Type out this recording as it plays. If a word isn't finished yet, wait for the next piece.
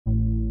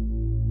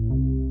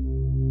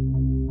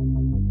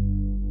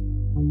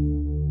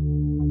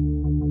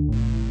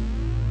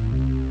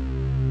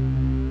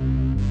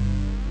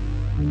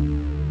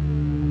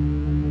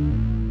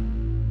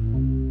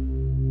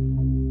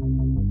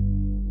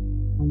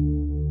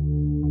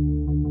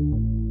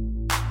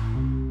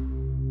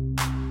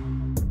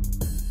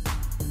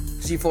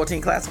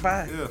G14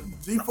 classified? Yeah.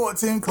 G14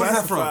 Where's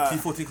that from? classified.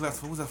 G14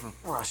 classified. Who's that from?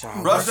 Rush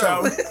Hour. Rush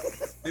Hour.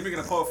 They making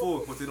a part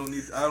 4, but they don't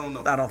need. I don't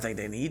know. I don't think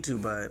they need to,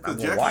 but I will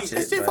Jackie- watch it.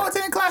 It's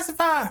G14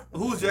 classified.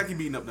 Who is Jackie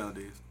beating up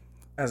nowadays?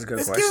 That's a good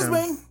Excuse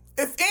question. me.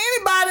 If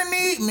anybody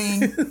need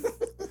me,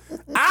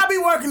 I'll be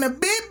working a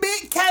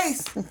big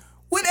case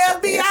with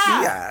FBI.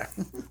 Yeah.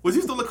 Was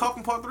he still a cop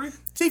in part 3?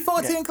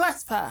 G14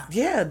 classified.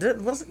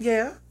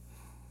 Yeah,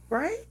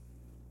 right?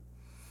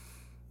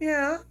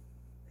 Yeah.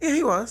 Yeah,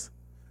 he was.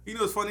 You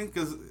know, it's funny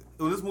because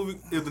when this movie,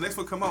 if the next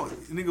one come out,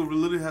 the nigga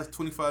literally has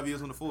 25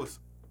 years on the force.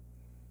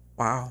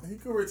 Wow. He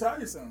could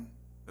retire soon.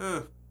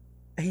 Yeah.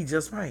 He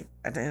just might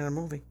at the end of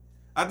the movie.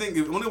 I think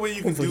the only way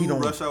you can Hopefully he do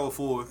don't Rush Hour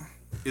 4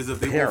 is if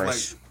they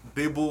perish.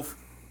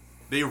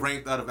 they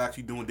ranked out of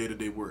actually doing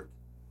day-to-day work.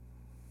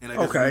 And I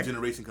guess Okay. a new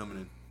generation coming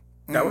in.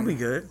 That would be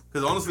good.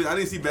 Because honestly, I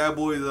didn't see Bad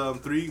Boys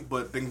 3,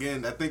 but then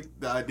again, I think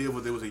the idea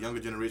was there was a younger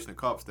generation of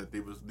cops that they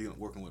was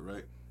working with,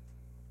 right?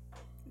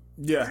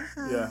 Yeah,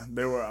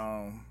 they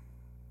were.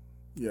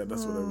 Yeah,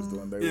 that's what they was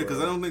doing. Yeah, because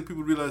I don't think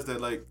people realize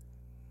that, like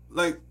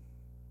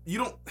you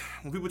don't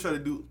when people try to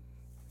do.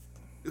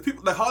 If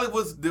people like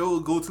Hollywood's, they'll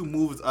go to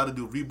movies either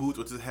do reboots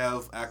or just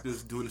have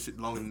actors doing the shit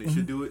longer than they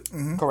should do it.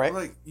 Correct.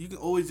 Like you can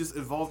always just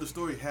evolve the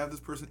story, have this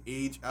person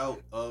age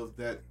out of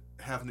that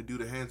having to do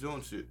the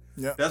hands-on shit.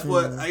 Yeah, that's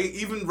what I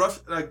even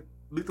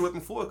Lethal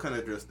Weapon 4 kind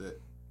of addressed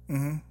that.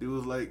 It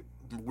was like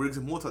Riggs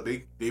and Mortar.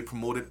 They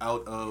promoted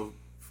out of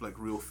like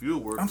real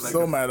field work. I'm like,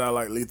 so mad I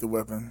like Lethal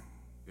Weapon.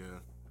 Yeah.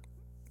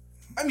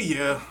 I mean,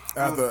 yeah.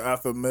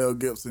 After Mel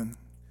Gibson.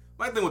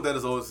 My thing with that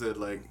is always said,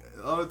 like,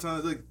 all the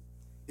time, like,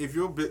 if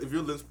your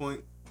lens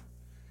point,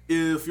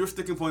 if your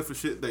sticking point for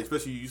shit that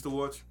especially you used to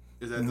watch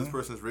is that this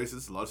person's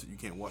racist, a lot of shit you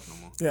can't watch no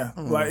more. Yeah,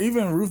 like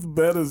even Ruth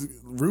Bader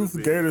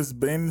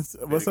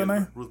Ginsburg. What's her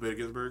name? Ruth Bader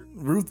Ginsburg.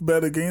 Ruth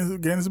Bader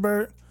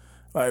Ginsburg.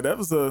 Like that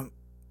was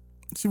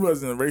she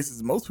wasn't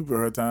racist most people at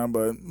her time,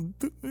 but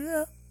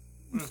yeah.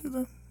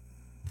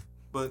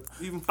 But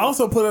even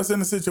also put us in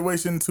a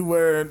situation to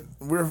where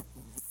we're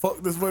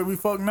fucked this way we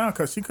fuck now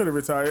because she could have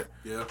retired.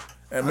 Yeah,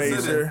 and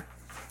made sure.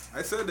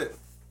 I said that.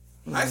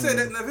 I said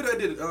that in that video I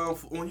did on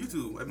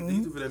YouTube. I mean, the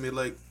YouTube video I made,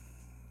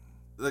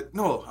 like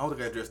no, I don't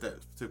think I addressed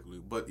that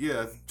particularly, but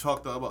yeah, I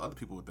talked about other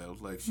people with that. It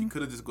was like she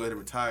could have just go ahead and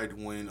retired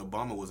when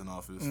Obama was in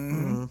office.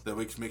 That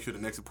way, make sure the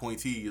next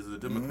appointee is a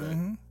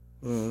Democrat.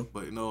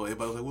 But you know,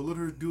 everybody was like, "Well, let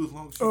her do as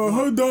long as she wants."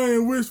 Her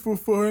dying wish for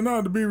her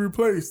not to be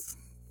replaced,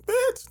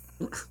 bitch.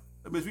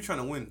 That bitch, we trying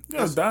to win.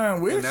 Yeah,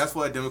 dying wish. And that's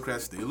why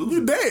Democrats stay losing.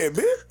 You dead,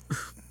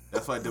 bitch.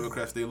 That's why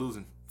Democrats stay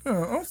losing.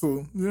 Yeah,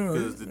 also, yeah.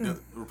 Because the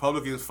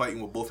Republicans fighting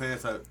with both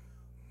hands.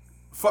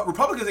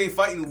 Republicans ain't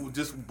fighting with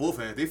just both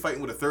hands. They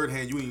fighting with a third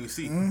hand you ain't even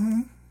see.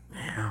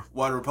 Yeah.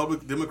 While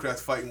the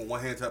Democrats fighting with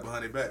one hand tied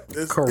behind their back.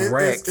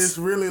 Correct. It's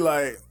really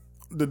like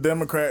the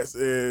Democrats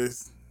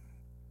is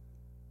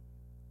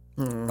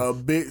a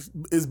big.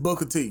 It's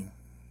Booker T.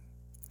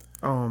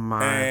 Oh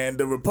my. And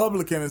the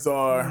Republicans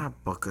are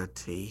Not Booker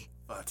T.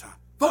 Five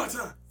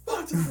time.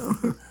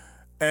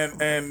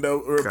 and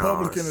the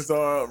Republicans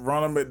are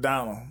Ronald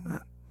McDonald.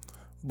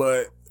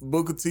 But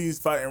Booker T's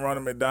fighting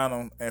Ronald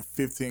McDonald and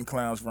 15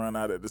 clowns run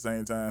out at the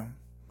same time.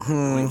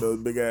 With those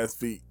big ass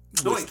feet.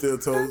 With steel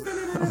toes.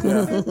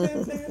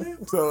 Yeah.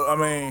 So, I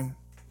mean,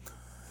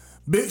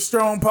 big,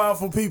 strong,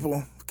 powerful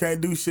people can't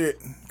do shit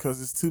because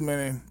there's too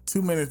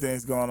many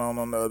things going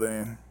on the other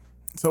end.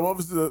 So what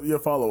was your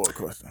follow-up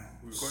question?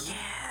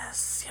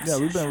 Yes. Yeah,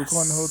 we've been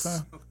recording the whole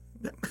time.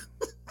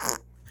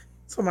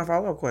 So my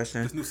follow-up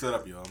question. This new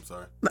setup, y'all. I'm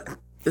sorry.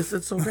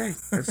 It's okay.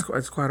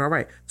 It's quite all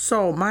right.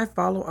 So my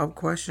follow-up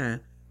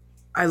question,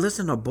 I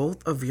listened to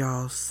both of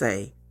y'all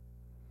say,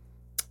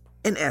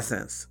 in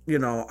essence,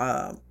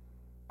 I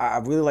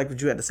really like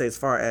what you had to say as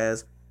far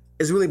as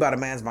it's really about a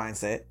man's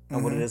mindset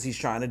and what it is he's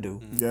trying to do.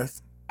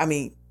 Yes. I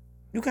mean,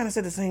 you kind of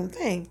said the same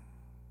thing,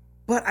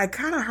 but I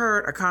kind of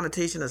heard a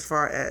connotation as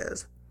far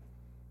as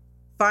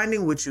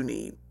finding what you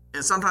need.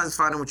 And sometimes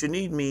finding what you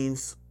need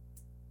means,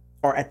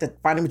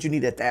 finding what you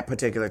need at that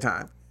particular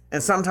time.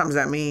 And sometimes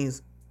that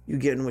means you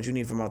getting what you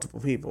need from multiple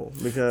people.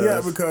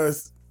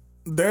 Because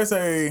there's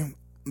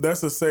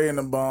a saying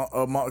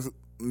amongst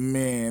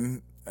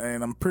men,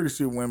 and I'm pretty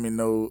sure women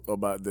know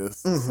about this,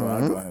 so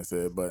I'll go ahead and say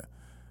it, but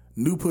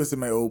new pussy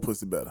make old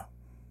pussy better.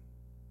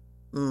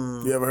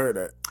 You ever heard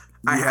that?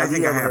 I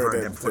think I have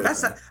heard that before. I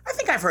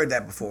think I've heard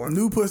that before.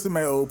 New pussy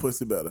make old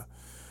pussy better.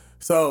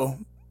 So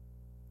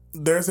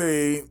there's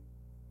a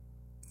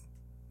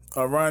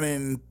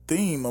running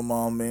theme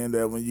among men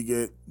that when you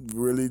get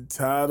really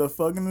tired of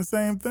fucking the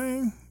same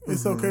thing,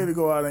 it's okay to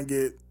go out and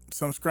get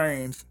some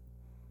strange.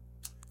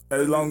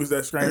 As long as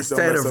that strange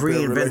instead of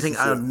reinventing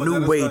a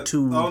new way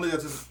to. I know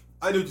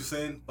what you're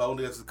saying, but I don't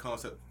think that's a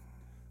concept.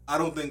 I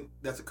don't think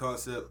that's a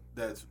concept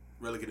that's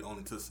relegated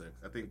only to sex.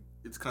 I think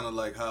it's kind of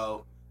like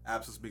how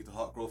absence makes the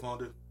heart grow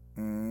fonder.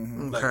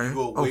 Like you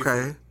go away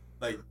from,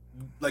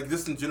 like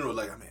just in general,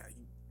 like I mean,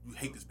 you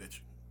hate this bitch,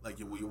 like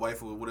your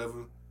wife or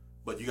whatever,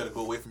 but you got to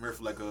go away from her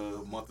for like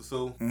a month or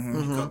so.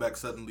 You come back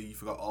suddenly, you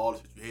forgot all the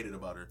shit you hated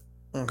about her.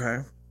 Okay,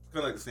 It's kind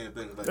of like the same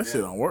thing. Like, that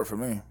shit don't work for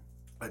me.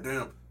 like,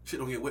 damn, shit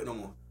don't get wet no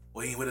more.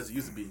 Well, it ain't wet as it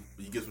used to be.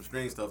 But you get some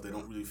strange stuff that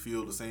don't really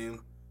feel the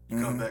same.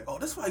 You come back, oh,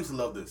 that's why I used to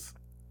love this.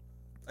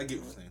 I get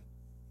what you're saying.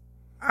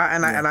 I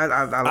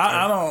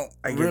don't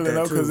really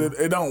know because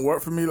it don't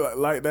work for me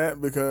like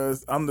that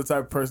because I'm the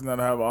type of person that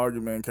I have an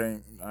argument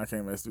and I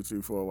can't mess with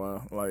you for a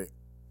while. Like,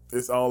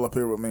 it's all up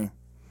here with me.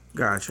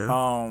 Gotcha.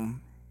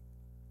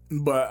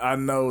 But I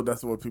know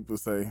that's what people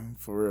say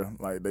for real.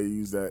 Like, they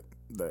use that.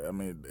 I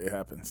mean, it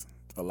happens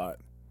a lot.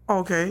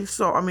 Okay,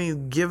 so I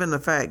mean, given the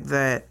fact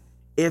that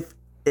if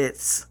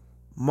it's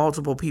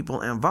multiple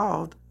people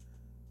involved,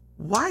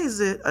 why is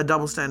it a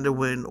double standard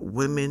when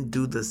women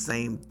do the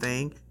same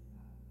thing?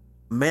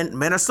 Men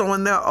are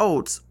sowing their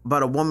oats,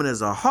 but a woman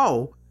is a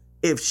hoe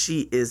if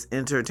she is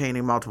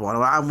entertaining multiple.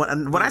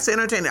 When I say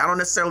entertaining, I don't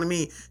necessarily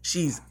mean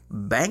she's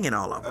banging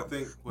all of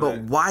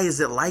them. Why is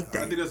it like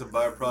that? I think that's a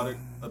byproduct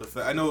of the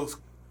fact. I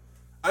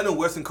know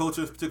Western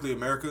culture, particularly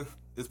America,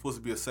 is supposed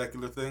to be a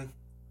secular thing.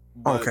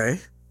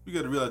 Okay. You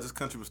got to realize this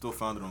country was still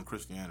founded on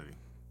Christianity.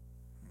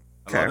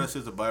 A lot of that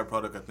shit's a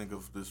byproduct, I think,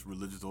 of this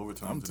religious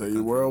overtones. I'm telling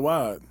you,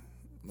 worldwide,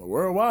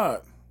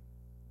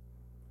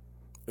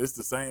 it's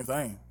the same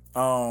thing.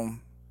 Well,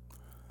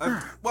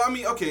 I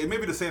mean, okay, it may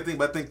be the same thing,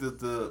 but I think that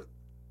the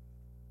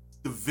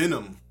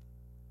venom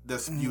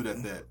that's spewed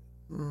at that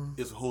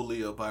is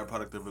wholly a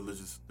byproduct of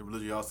the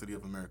religiosity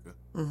of America.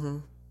 Mm-hmm.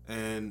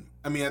 And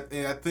I mean,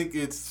 I think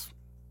it's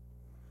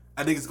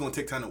going to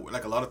take time,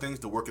 like a lot of things,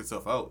 to work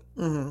itself out.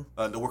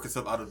 Mm-hmm. To work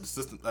itself out of the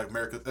system, like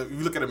America. If you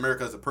look at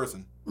America as a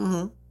person,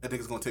 I think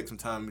it's going to take some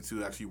time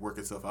to actually work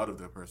itself out of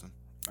that person.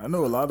 I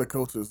know a lot of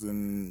cultures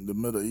in the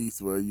Middle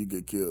East where you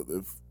get killed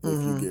if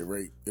you get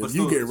raped. If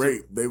you get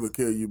raped, they would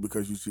kill you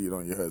because you cheated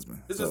on your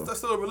husband. That's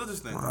still a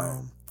religious thing.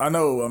 I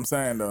know what I'm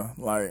saying though.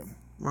 Like,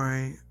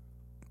 right.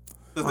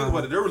 Think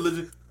about it. Their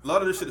religion, a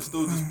lot of this shit is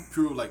still just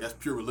pure. Like, that's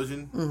pure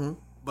religion. Mm-hmm.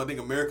 But I think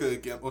America,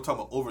 again, we're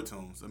talking about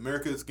overtones.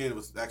 America, again,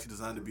 was actually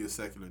designed to be a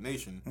secular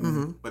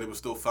nation, but it was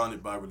still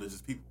founded by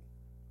religious people.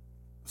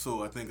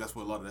 So I think that's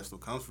where a lot of that still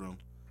comes from.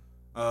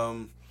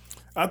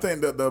 I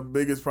think that the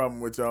biggest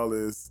problem with y'all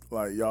is,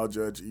 like, y'all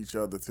judge each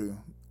other too,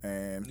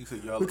 and you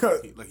said y'all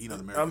because like he not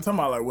American. I'm talking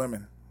about like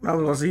women.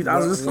 Women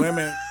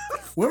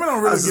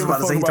don't really give a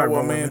fuck about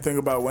what men think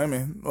about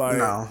women.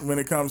 Like, when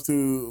it comes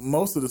to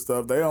most of the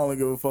stuff, they only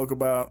give a fuck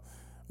about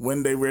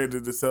when they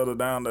ready to settle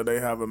down, that they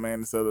have a man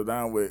to settle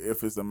down with,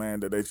 if it's a man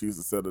that they choose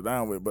to settle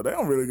down with. But they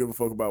don't really give a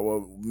fuck about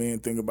what men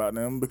think about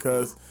them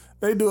because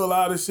they do a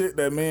lot of shit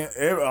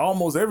that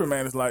almost every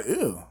man is like,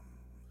 ew.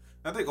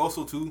 I think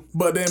also too,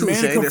 but then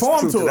men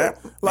conform to it.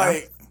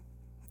 Like,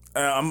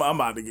 I'm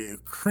about to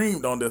get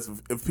creamed on this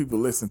if people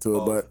listen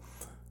to it,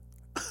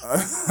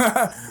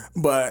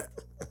 but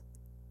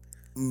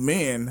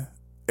men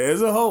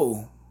as a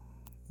whole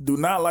do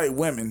not like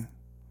women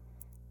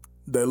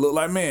that look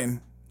like men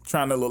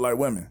trying to look like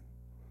women.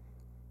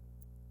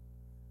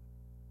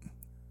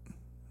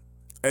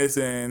 It's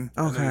in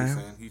okay.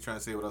 He's trying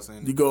to say what I'm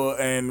saying. You go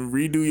and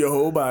redo your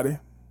whole body.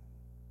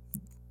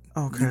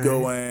 Okay. You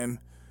go and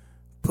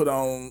put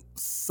on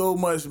so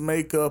much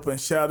makeup and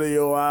shadow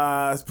your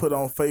eyes, put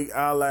on fake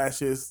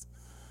eyelashes.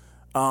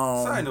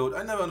 Side note,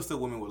 I never understood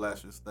women with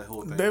lashes, that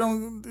whole thing. They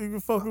don't give a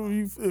fuck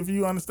if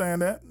you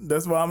understand that.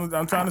 That's what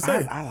I'm trying to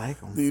say. I like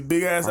them. These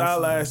big ass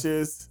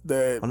eyelashes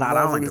that I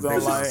don't like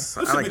don't like.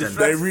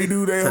 They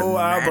redo their whole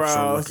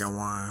eyebrows.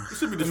 It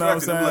should be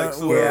distracting.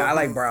 I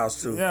like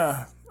brows too.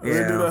 Yeah. They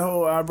do their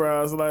whole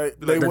eyebrows like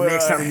they the wear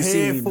next time a you head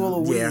see,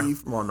 full of weave. Yeah.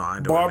 Well, no, I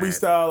ain't doing Barbie that.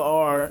 style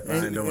or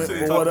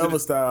whatever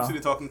style. You see they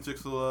talking to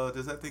chicks,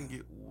 does that thing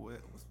get wet?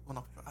 What's going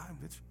on with your eye,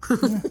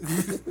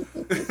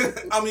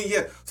 bitch? I mean,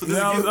 yeah. So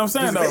I'm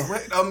saying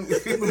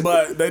though,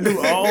 but they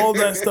do all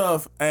that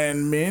stuff,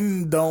 and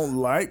men don't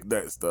like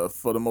that stuff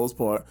for the most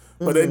part.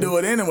 But they do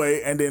it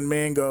anyway, and then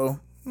men go,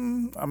 I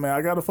mean,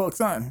 I gotta fuck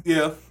something.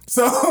 Yeah.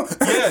 So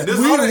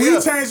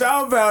we change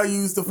our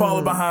values to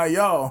follow behind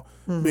y'all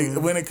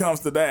when it comes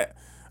to that.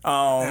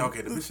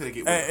 Okay, the bitch should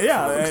get wet.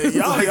 And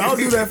y'all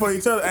do that for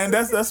each other, and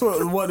that's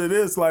what it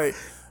is. Like,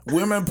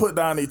 women put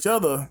down each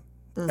other,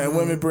 and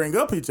women bring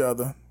up each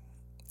other,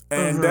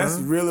 and that's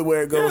really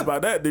where it goes by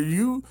that.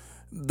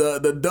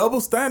 The double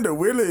standard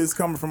really is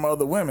coming from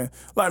other women.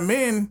 Like,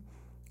 men,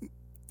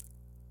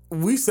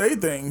 we say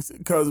things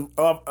because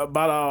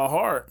about our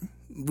heart,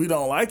 we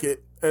don't like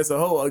it. As a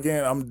whole,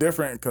 again, I'm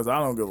different because I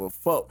don't give a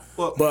fuck.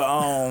 Well, but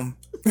I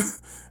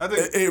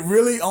think it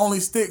really only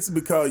sticks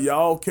because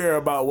y'all care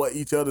about what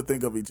each other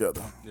think of each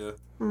other. Yeah,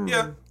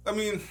 yeah. I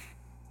mean,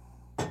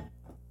 I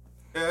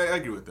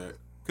agree with that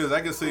because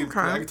I can say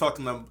I can talk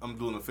to them. I'm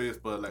doing a face,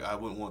 but like I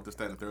wouldn't want to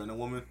stand there in a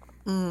woman.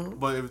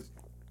 But if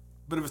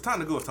it's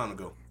time to go, it's time to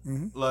go.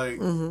 Like,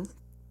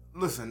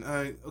 listen,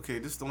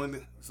 this is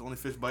the only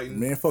fish biting.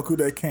 Men fuck who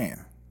they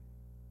can.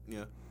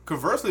 Yeah.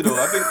 Conversely, though,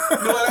 I think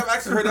I've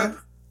actually heard that.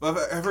 But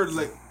I've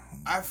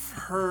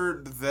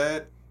heard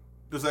that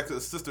there's like a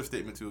sister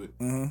statement to it,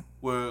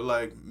 where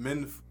like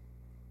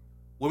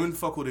women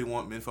fuck who they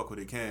want, men fuck who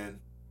they can,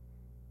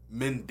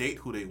 men date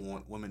who they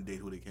want, women date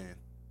who they can.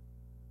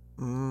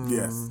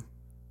 Yes.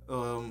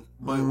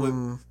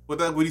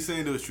 But what he's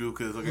saying though is true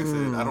because, like I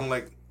said,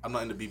 I'm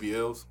not into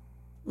BBLs.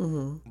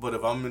 But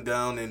if I'm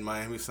down in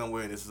Miami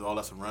somewhere and this is all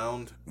that's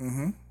around,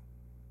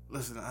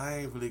 listen, I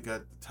ain't really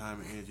got the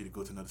time and energy to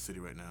go to another city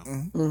right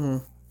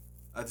now.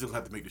 I just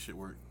have to make this shit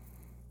work.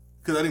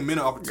 Because I think men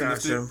are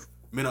opportunistic. Gotcha.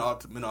 Men are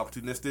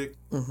opportunistic,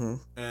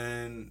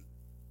 and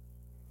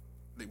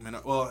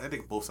I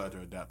think both sides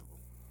are adaptable.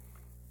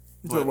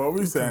 So what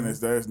we're saying is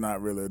there's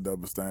not really a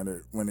double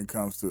standard when it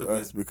comes to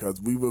us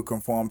because we will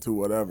conform to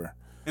whatever.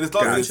 And it's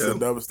a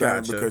double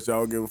standard because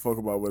y'all give a fuck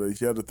about what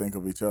each other think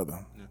of each other.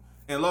 Yeah.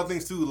 And a lot of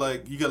things too,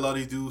 like you got a lot of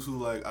these dudes who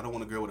like, I don't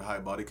want a girl with a high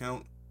body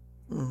count.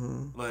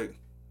 Like,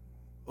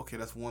 okay,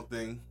 that's one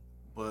thing,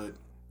 but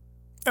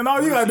and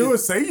all you gotta do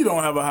is say you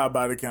don't have a high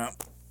body count.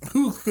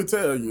 Who could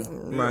tell you?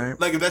 Right.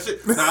 Like if that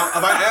shit. Now,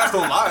 if I ask,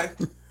 don't lie.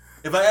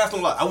 If I ask,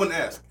 don't lie. I wouldn't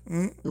ask.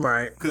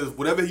 Right. Because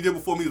whatever he did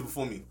before me is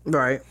before me.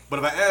 Right. But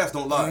if I ask,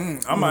 don't lie.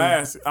 I'm gonna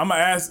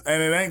ask,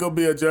 and it ain't gonna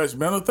be a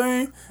judgmental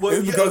thing. Well,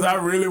 it's because I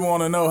really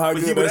want to know how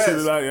good that shit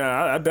is. Like,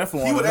 yeah, I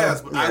definitely want to know. He would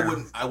ask, but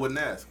I wouldn't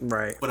ask.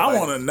 Right. But I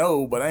want to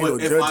know, but I ain't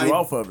gonna judge you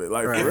off of it.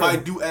 Like, if I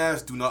do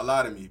ask, do not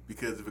lie to me.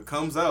 Because if it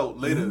comes out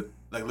later,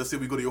 like let's say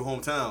we go to your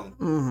hometown,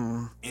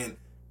 and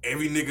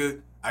every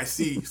nigga I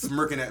see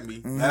smirking at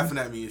me, laughing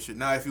at me and shit,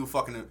 now I feel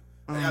fucking...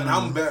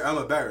 I'm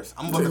embarrassed.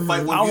 I'm about to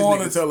fight one of these niggas. I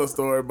want to tell a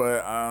story,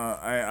 but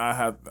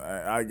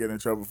I get in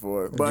trouble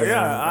for it. But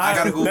I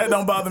gotta go. That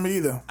don't bother me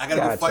either. I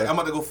gotta go fight. I'm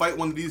about to go fight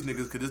one of these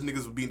niggas because this niggas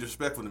was being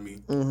disrespectful to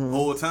me the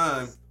whole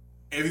time.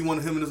 Every one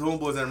of him and his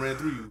homeboys that ran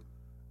through you,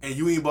 and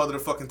you ain't bothered to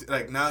fucking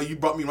now you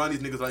brought me around these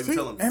niggas without even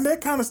telling me. And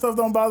that kind of stuff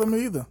don't bother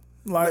me either.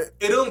 Like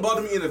it doesn't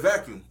bother me in a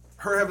vacuum.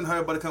 Her having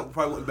higher body count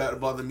probably wouldn't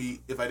bother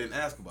me if I didn't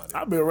ask about it.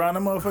 I'd be around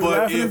them motherfuckers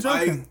laughing and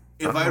joking.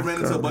 If I ran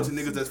into a bunch of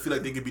niggas that feel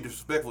like they could be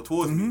disrespectful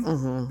towards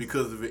me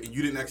because of it, and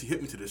you didn't actually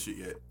hit me to this shit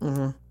yet,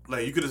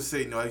 like you could have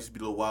said, "No, I used to be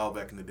a little wild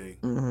back in the day."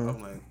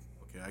 I'm like,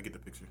 okay, I get the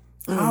picture.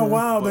 How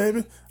wild,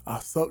 baby! I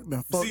sucked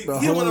and fucked the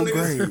whole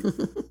grade.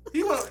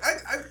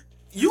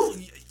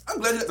 I'm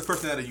glad you got the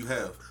personality you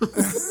have.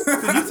 Cause you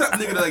type of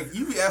nigga that, like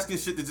you be asking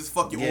shit to just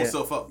fuck your own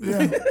self up.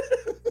 Yeah.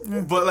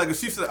 But like if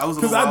she said I was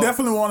a little wild, I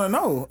definitely want to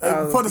know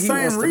for the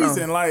same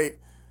reason. Like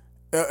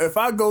if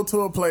I go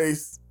to a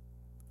place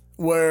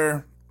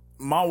where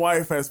my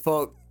wife has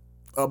fucked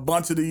a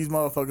bunch of these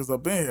motherfuckers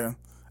up in here,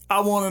 I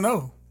want to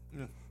know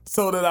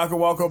so that I can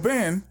walk up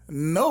in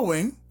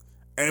knowing,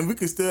 and we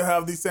can still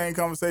have these same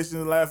conversations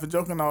and laugh and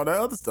joke and all that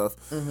other stuff.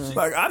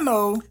 Like I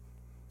know.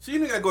 She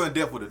ain't gotta go in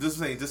depth with it. Just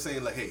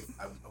saying like, hey,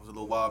 I was a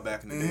little wild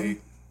back in the day.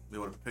 You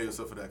want to prepare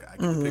yourself for that. I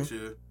get the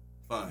picture.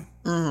 Fine.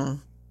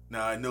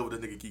 Now I know this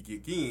nigga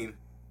keep keen.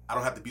 I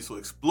don't have to be so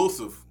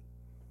explosive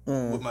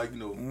with my,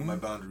 my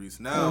boundaries.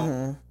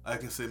 Now I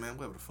can say, man,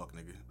 whatever the fuck,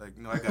 nigga. Like,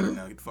 I got it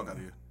now. Get the fuck out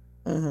of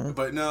here.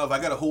 But now if I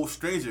got a whole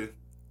stranger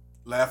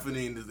laughing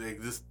and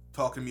like, just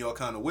talking to me all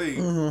kind of way,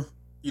 like,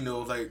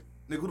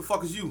 nigga, who the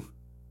fuck is you?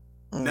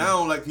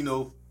 Now, like,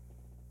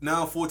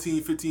 now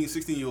 14, 15,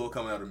 16-year-old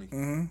coming out of me.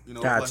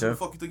 Gotcha. Like, who the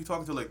fuck you think you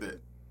talking to like that?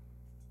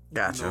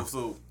 Gotcha.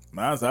 So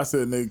I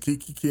said, nigga,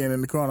 kicking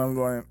in the corner. I'm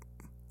going,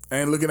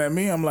 and looking at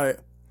me, I'm like,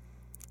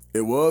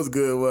 it was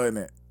good, wasn't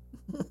it?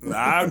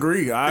 I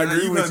agree. I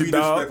agree with you,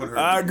 dog.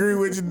 I agree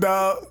with you,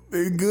 dog.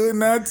 It's good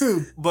now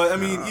too. But I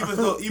mean, even she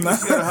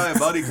got a high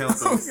body count,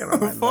 though.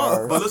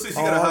 But let's say she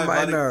got a high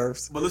body.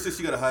 But let's say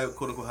she got a high,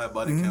 quote unquote, high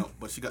body count,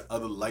 but she got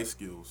other life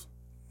skills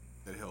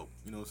that help.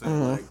 You know what I'm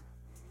saying? Like,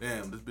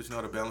 damn, this bitch know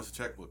how to balance a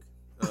checkbook.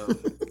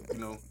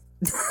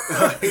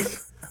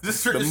 Just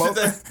certain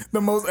shit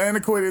the most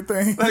antiquated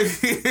thing. Like,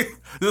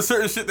 there's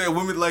certain shit that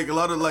women like. A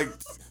lot of like.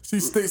 She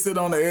sticks it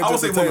on the edge. I would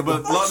of the say woman, but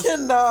a lot of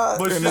that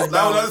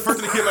was the first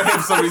thing that came to my head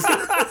for some reason.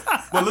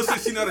 But let's say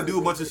she know how to do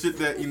a bunch of shit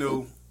that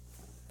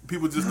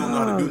people just don't know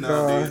how to do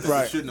nowadays.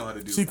 That she should know how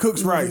to do. She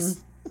cooks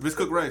rice. Bitch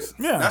cook rice.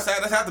 Yeah, that's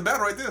half the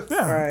battle right there.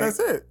 Yeah, that's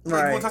it.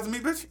 Like, you want to talk to me,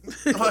 bitch?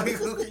 Like,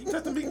 you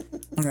talk to me.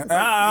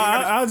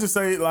 I'll just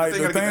say like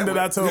the thing that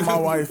I told my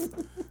wife.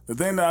 The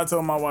thing that I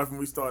told my wife when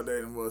we started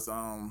dating was,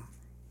 all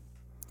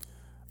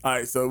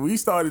right, so we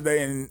started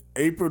dating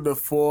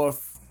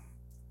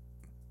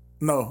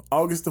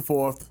August the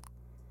 4th,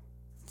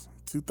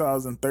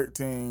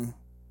 2013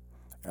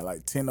 at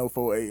like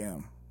 10:04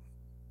 a.m.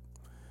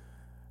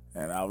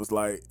 And I was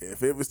like,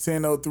 if it was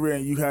 10:03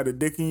 and you had a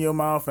dick in your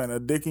mouth and a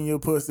dick in your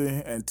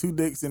pussy and two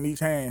dicks in each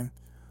hand,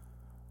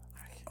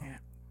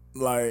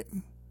 like,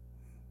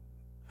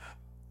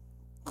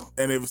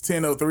 and it was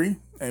 10:03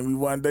 and we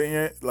wasn't dating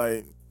yet,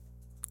 like,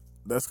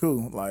 that's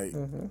cool. Like,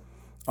 I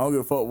don't give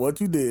a fuck what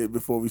you did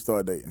before we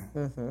started dating.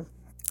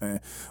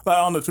 And like,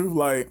 on the truth,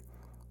 like,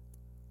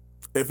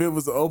 if it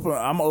was open,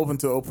 I'm open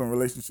to open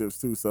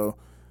relationships too. So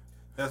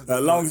as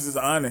long as it's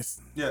honest.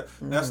 Yeah,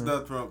 that's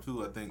the problem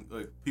too. I think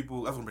like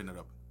people. I was gonna bring that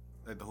up.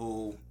 Like the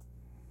whole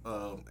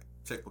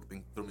checkbook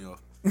thing threw me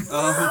off.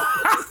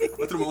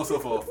 I threw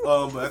myself off.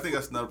 But I think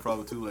that's another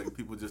problem too. Like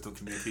people just don't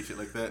communicate shit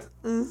like that.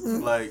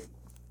 Like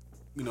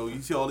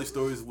you see all these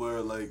stories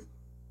where like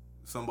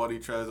somebody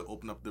tries to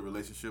open up the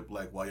relationship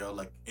like while y'all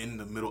like in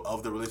the middle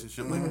of the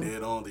relationship, like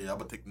dead on, y'all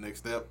about to take the next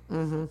step.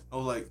 I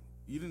was like,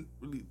 you didn't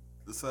really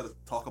decide to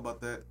talk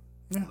about that.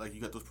 Yeah. Like,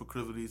 you got those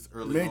proclivities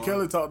early on. Me and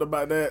Kelly talked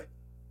about that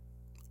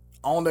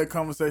on that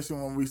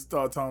conversation when we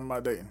started talking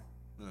about dating.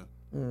 Yeah.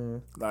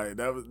 Mm-hmm. Like,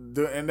 that was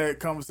in that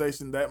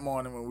conversation that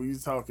morning when we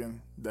was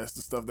talking, that's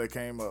the stuff that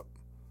came up.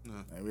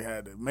 Yeah. And we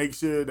had to make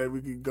sure that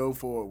we could go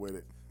forward with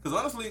it. Because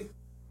honestly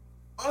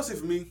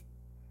for me,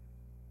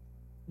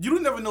 you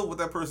don't never know what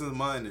that person's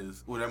mind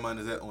is, where their mind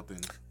is at on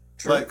things.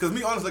 True. Like, because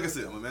me, honestly, like I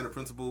said, I'm a man of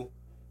principle.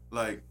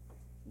 Like,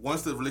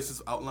 once the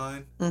relationship's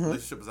outlined,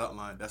 relationship is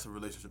outlined, that's a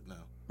relationship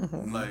now.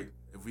 Mm-hmm. Like,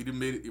 if we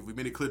made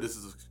it clear this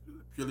is a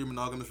purely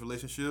monogamous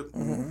relationship,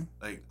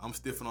 like, I'm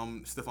stiff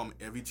on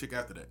every chick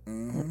after that.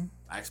 Mm-hmm.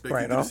 I expect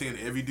you to be seeing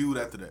every dude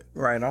after that.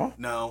 Right on.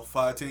 Now,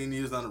 5-10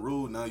 years down the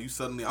road, now you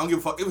suddenly, I don't give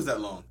a fuck, it was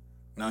that long.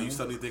 Now you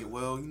suddenly think,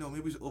 well, maybe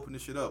we should open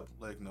this shit up.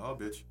 Like, no,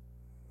 bitch.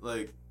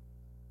 Like,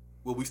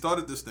 well, we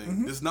started this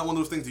thing. This is not one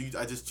of those things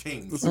that I just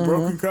changed. It's a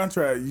broken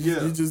contract.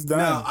 You just done.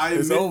 Now,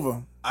 it's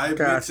over. I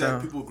admit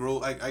that people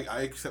grow.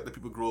 I accept that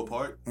people grow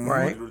apart.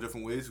 Right. Go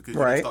different ways because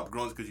you don't stop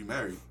growing because you're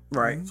married.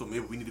 Right. So maybe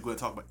we need to go and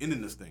talk about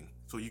ending this thing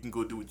so you can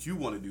go do what you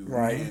want to do.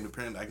 Right. And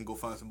apparently I can go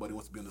find somebody who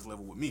wants to be on this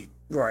level with me.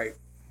 Right.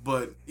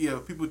 But, yeah,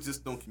 people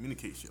just don't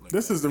communicate shit like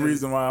this that. This is the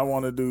reason why I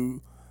want to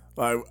do,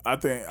 like, I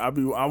think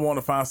I want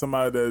to find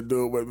somebody that'll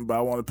do it with me, but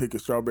I want to pick a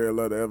strawberry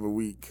letter every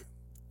week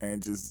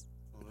and just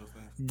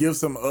give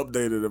some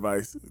updated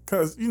advice,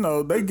 because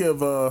they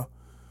give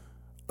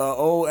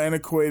old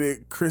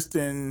antiquated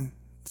Christian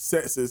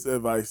sexist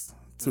advice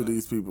to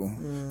these people.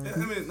 I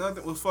mean,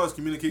 as far as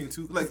communicating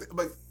too, like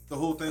the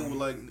whole thing with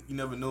like you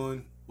never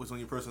knowing what's on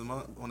your person's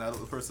mind, on that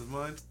other person's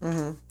mind.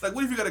 Mm-hmm. Like,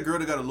 what if you got a girl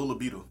that got a low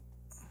libido,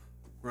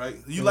 right?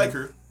 You like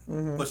her,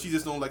 but she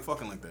just don't like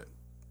fucking like that.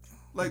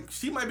 Like,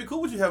 she might be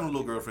cool with you having a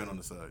little girlfriend on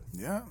the side.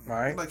 Yeah,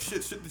 right. Like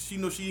shit that she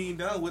know she ain't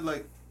down with,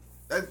 like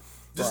that.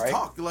 Just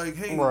talk like,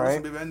 hey,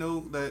 listen, baby, I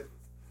know that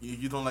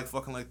you don't like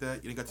fucking like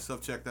that. You ain't got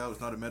yourself checked out. It's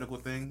not a medical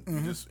thing.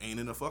 You just ain't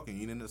into fucking.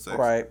 You ain't into sex.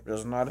 Right.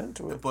 Just not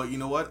into it. But you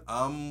know what?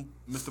 I'm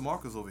Mr.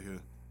 Marcus over here.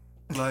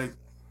 Like,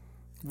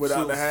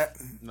 without the hat?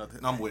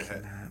 Nothing. I'm with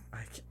hat.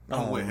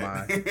 I'm with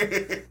hat.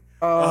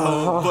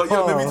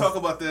 But maybe talk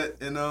about that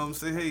and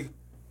say, hey,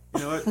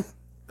 you know what?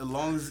 As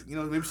long as,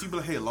 maybe she be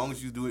like, hey, as long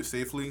as you do it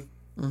safely,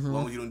 as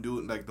long as you don't do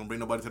it, like, don't bring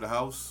nobody to the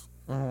house,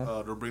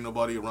 don't bring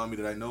nobody around me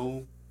that I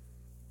know.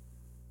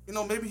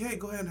 Maybe, hey,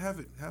 go ahead and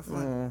have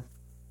fun.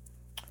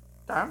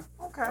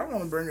 Okay. I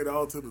want to bring it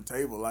all to the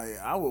table. Like,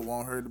 I would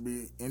want her to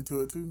be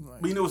into it too.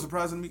 Like, but you know what's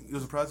surprising me? It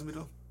was surprising me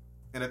though,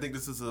 and I think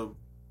this is a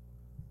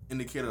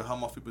indicator of how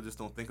most people just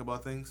don't think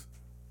about things.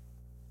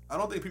 I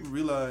don't think people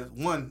realize,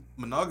 one,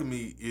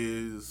 monogamy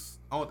is,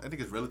 I think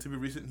it's relatively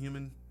recent in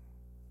human.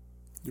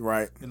 You're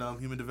right. In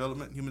human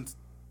development, in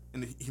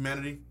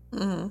humanity.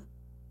 Mm-hmm.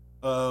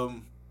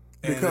 And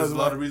there's a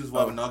lot of reasons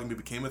why monogamy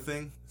became a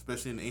thing,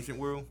 especially in the ancient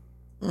world.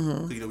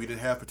 Mm-hmm. So, we didn't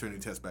have paternity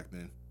tests back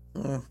then.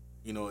 Mm-hmm.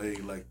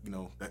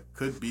 That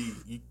could be,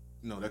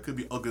 that could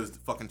be Uga's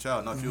fucking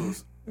child, not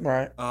yours.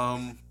 Right.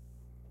 But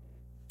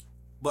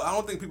I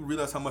don't think people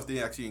realize how much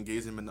they actually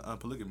engage in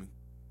polygamy.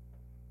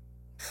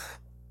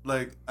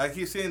 Like, I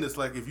keep saying this,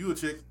 like, if you a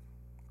chick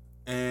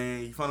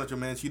and you find out your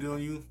man cheated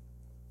on you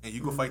and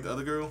you go fight the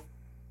other girl,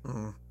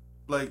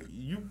 like,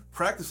 you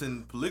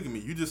practicing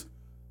polygamy. You just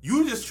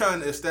trying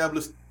to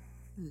establish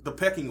the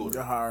pecking order.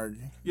 The hierarchy.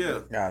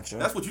 Yeah. Gotcha.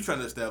 That's what you're trying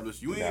to establish.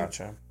 You ain't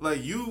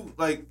like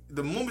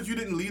the moment you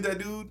didn't leave that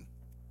dude,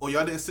 or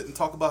y'all didn't sit and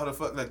talk about how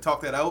to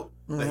talk that out,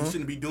 that he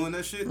shouldn't be doing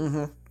that shit.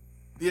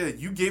 Yeah,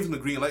 you gave him the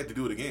green light to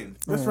do it again.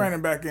 Let's rein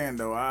it back in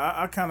though.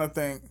 I kind of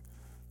think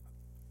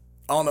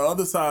on the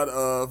other side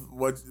of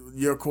what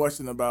your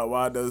question about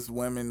why does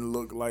women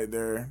look like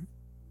they're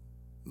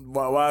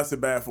why is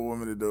it bad for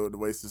women to do it the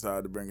way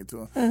society bring it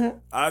to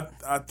them?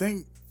 I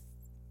think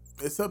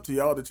it's up to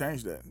y'all to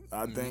change that.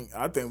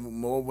 I think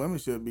more women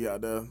should be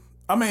out there.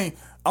 I mean,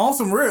 on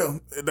some real,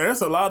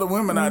 there's a lot of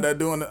women out there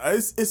doing it.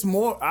 It's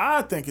more.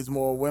 I think it's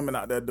more women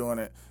out there doing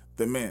it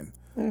than men,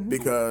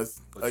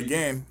 because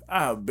again,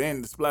 I have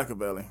been to Splacker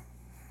Valley,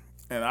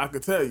 and I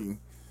could tell you,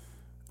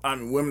 I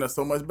mean, women are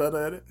so much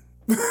better at it.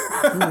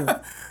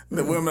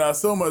 The women are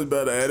so much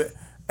better at it,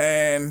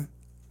 and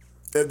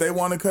if they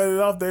want to cut it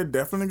off, they're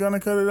definitely gonna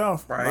cut it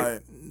off. Right.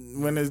 Like,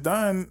 when it's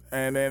done,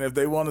 and then if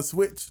they want to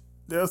switch,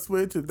 they'll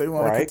switch. If they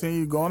want to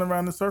continue going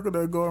around the circle,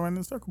 they'll go around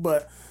the circle.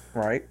 But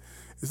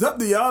it's up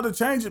to y'all to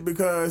change it,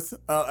 because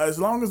as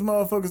long as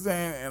motherfuckers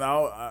saying,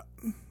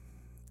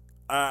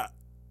 and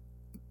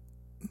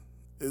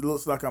it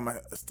looks like I'm a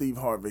Steve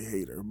Harvey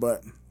hater,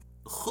 but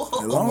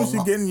as long as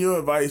you're getting your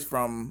advice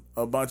from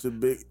a bunch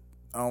of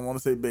I don't want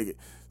to say bigot.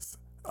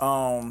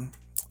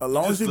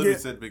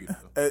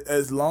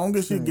 As long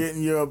as you're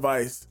getting your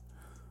advice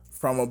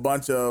from a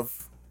bunch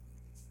of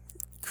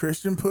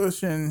Christian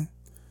pushing,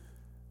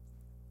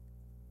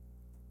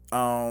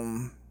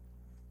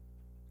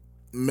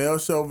 male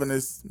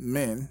chauvinist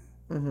men,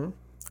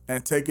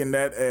 and taking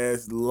that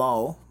as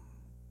law,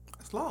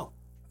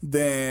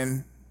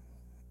 then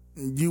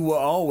you will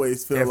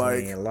always feel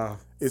definitely like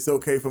it's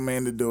okay for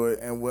men to do it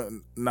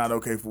and not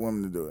okay for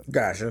women to do it.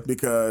 Gotcha.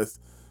 Because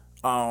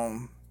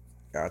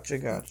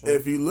Gotcha.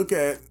 If you look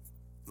at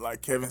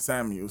like Kevin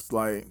Samuels,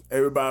 like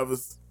everybody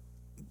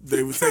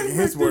they was taking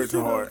his word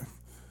to heart.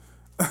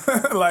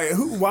 Like,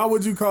 why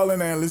would you call in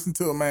there and listen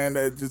to a man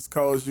that just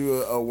calls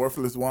you a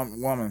worthless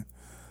woman?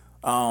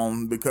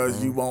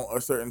 Because you want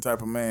a certain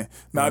type of man.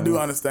 Now I do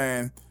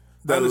understand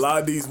that a lot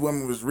of these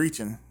women was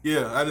reaching.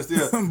 Yeah, I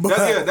understand.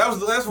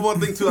 That's one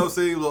thing too I was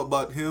saying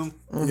about him.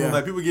 Yeah.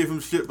 Like people gave him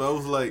shit, but I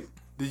was like,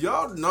 did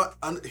y'all not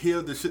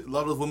hear the shit a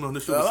lot of those women on the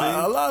show were saying?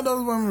 A lot of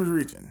those women was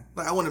reaching.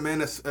 Like, I want a man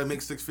that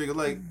makes 6 figures.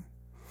 Like,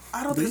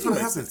 I don't think it's gonna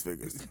happen. 6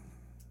 figures.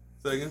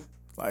 Say again?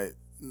 Like,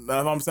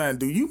 that's what I'm saying.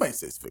 Do you make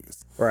 6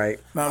 figures? Right.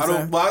 Know what I'm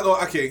saying?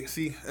 Well, okay.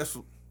 See, that's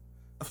a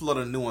lot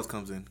of the nuance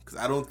comes in because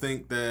I don't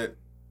think that.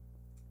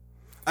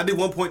 I did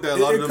one point that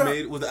a lot of them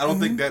made was I don't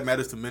think that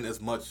matters to men as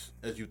much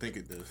as you think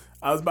it does.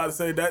 I was about to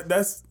say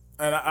that's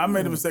and I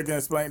made a mistake and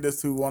explained this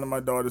to one of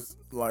my daughters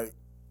like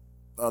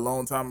a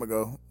long time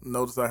ago.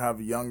 Notice I have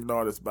young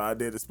daughters, but I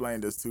did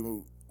explain this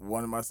to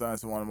one of my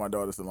sons and one of my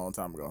daughters a long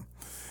time ago.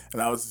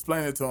 And I was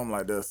explaining it to him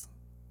like this.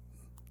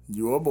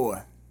 You're a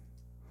boy.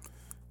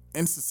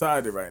 In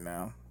society right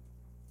now,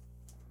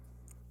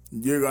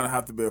 you're going to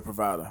have to be a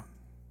provider.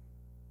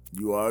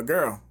 You are a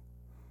girl.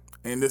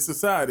 In this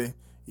society,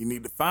 you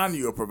need to find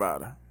you a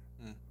provider.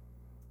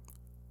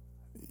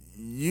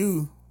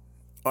 You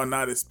are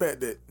not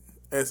expected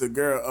as a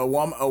girl.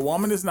 A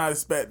woman is not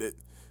expected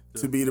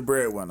to be the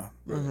breadwinner.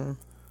 Mm-hmm.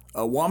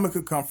 A woman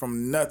could come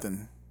from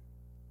nothing,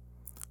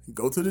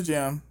 go to the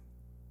gym,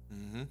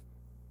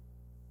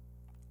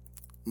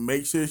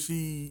 make sure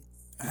she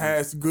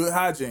has good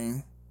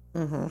hygiene,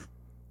 and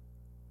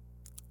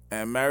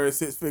marry a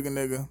 6-figure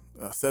nigga,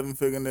 a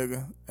 7-figure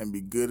nigga, and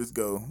be good as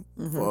gold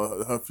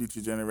for her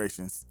future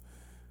generations.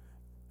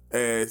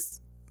 As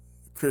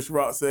Chris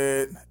Rock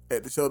said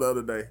at the show the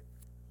other day,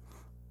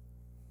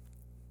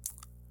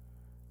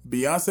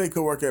 Beyonce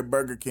could work at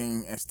Burger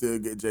King and still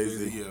get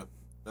Jay-Z. Yeah,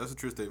 that's a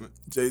true statement.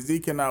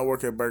 Jay-Z cannot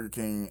work at Burger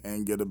King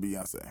and get a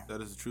Beyonce.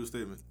 That is a true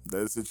statement.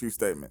 That is a true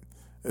statement.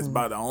 It's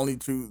about the only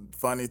true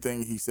funny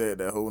thing he said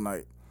that whole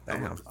night.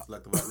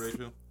 Like the white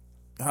ratio?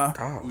 Huh?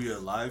 Oh. Were you at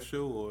a live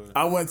show or?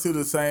 I went to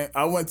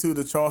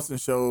the Charleston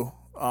show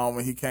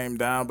when he came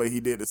down, but he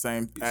did the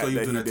same act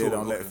that he did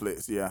on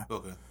Netflix. Yeah.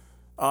 Okay.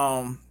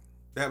 That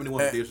happened to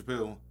one with Dave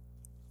Chappelle.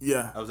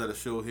 Yeah. I was at a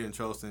show here in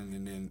Charleston,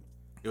 and then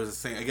it was the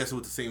same. I guess it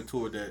was the same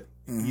tour that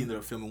he ended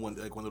up filming one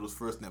of those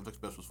first Netflix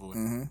specials for.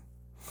 I'm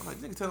like,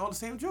 nigga, telling all the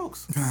same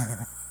jokes.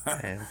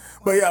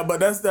 but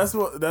that's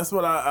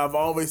what I've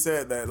always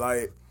said, that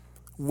like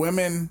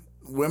women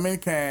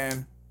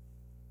can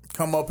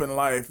come up in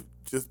life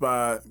just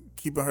by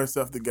keeping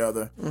herself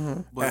together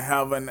and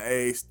having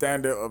a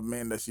standard of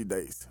men that she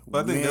dates.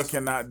 But men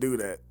cannot do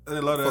that for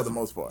the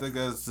most part. I think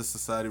that's just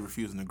society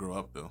refusing to grow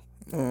up, though.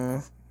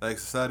 Like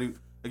society,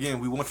 again,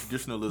 we want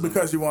traditionalism.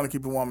 Because you want to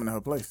keep a woman in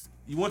her place.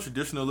 You want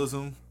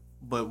traditionalism,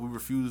 but we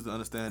refuse to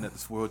understand that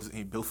this world just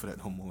ain't built for that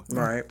no more.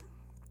 Right.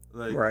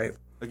 Like, right.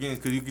 Again,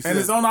 because you and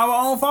it's on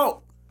our own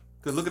fault.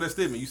 Because look at that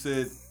statement. You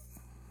said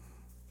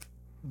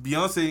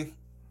Beyonce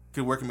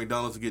could work at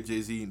McDonald's to get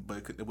Jay-Z, but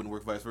it wouldn't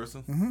work vice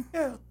versa.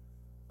 Yeah.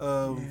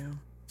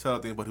 Shout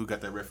out to anybody who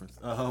got that reference.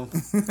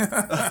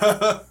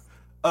 But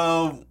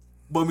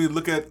I mean,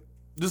 look at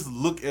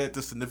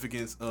the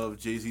significance of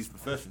Jay-Z's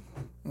profession.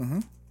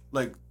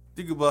 Like,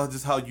 think about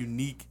how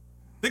unique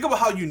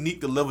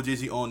the level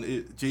Jay-Z's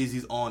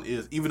on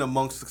is, even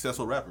amongst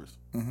successful rappers.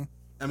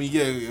 I mean,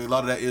 yeah, a lot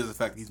of that is the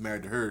fact that he's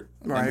married to her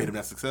that made him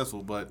that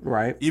successful. But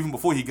even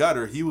before he got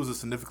her, he was a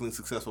significantly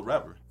successful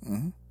rapper.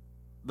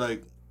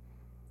 Like,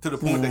 to the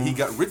point that he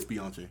got rich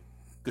Beyonce,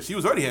 because she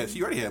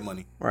already had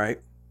money. Right.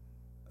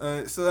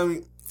 So I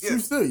mean, she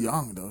was still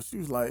young though. She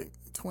was like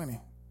 20.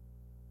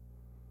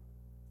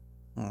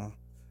 You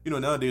know,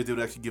 nowadays they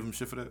would actually give him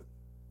shit for that.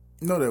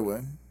 No, they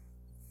wouldn't.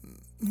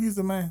 He's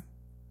the man,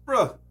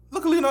 bruh.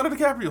 Look at Leonardo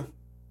DiCaprio.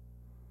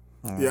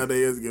 Yeah,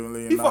 they is giving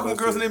Leonardo. He fucking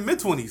girls in their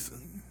mid-20s.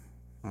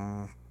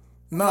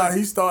 Nah,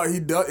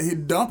 he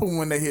dump them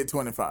when they hit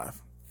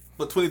 25.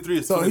 But 23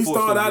 is 24. So he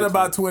started out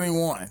about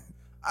 21.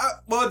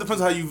 Well, it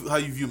depends how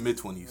you view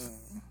mid-20s.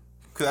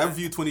 Because I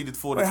view 20 to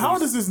 40. Wait, how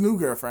old is this new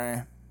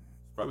girlfriend?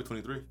 Probably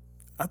 23.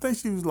 I think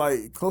she was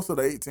like closer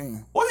to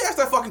 18. Why you ask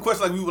that fucking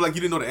question like we were like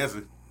you didn't know the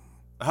answer?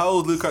 How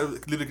old is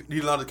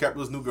Leonardo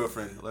DiCaprio's new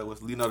girlfriend? Like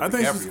what's Leonardo DiCaprio?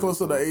 I think she's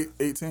closer to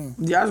 18.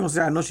 Yeah, I was gonna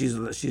say I know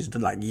she's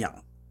like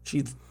young.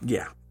 She's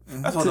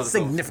That's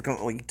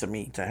significantly to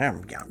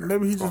him younger.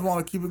 Maybe he just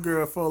want to keep a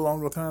girl for a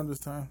longer time this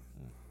time.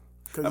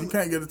 Because you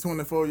can't get a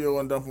 24-year-old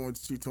and dump her when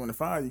she's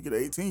 25. You get an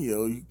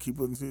 18-year-old, you keep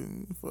her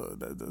for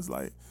that's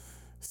like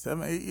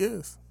 7-8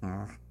 years.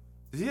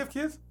 Does he have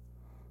kids?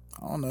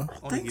 I don't know. I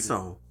don't think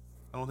so.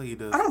 I don't think he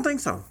does. I don't think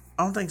so.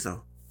 I think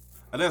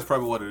that's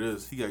probably what it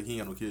is. He ain't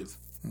got no kids.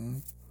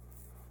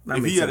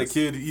 If he had a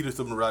kid, he'd have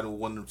still been riding with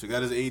one of them chicks.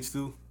 At his age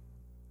too.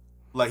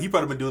 Like he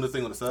probably been doing this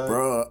thing on the side.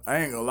 Bro, I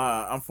ain't gonna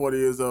lie. I'm 40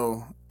 years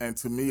old, and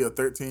to me, a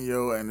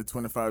 13-year-old and a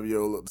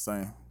 25-year-old look the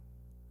same.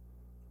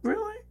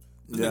 Really?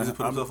 Yeah,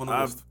 put himself on the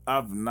list.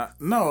 I've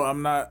not. No,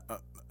 I'm not.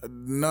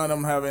 None of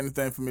them have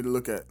anything for me to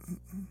look at.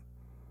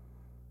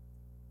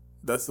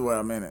 That's the way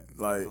I meant it.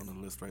 Like on the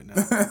list right now.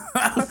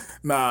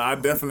 Nah, I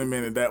definitely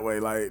meant it that way.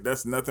 Like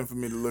that's nothing for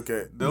me to look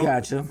at.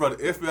 Gotcha. Bro,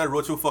 the FBI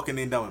wrote your fucking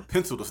name down and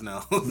penciled us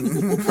now.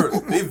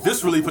 They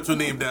viscerally put your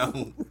name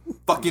down.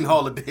 Fucking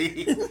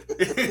Holiday.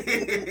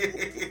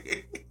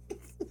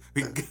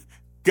 We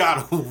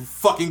got him.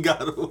 Fucking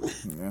got him.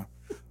 Yeah.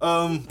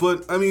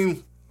 But I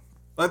mean,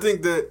 I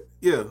think that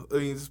I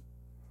mean,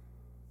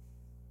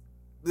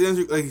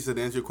 like you said,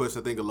 to answer your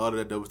question, I think a lot of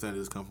that double standard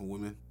has come from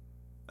women.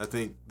 I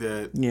think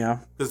that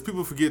because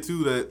people forget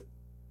too that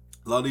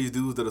a lot of these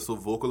dudes that are so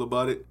vocal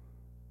about it,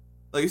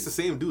 like it's the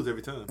same dudes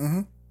every time.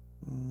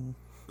 Mm-hmm.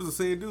 It's the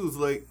same dudes,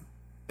 like,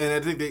 and I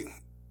think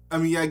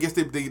I guess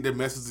their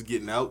message is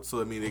getting out,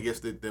 so I mean, I guess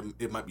that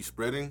it might be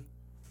spreading,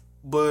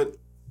 but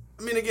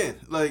I mean, again,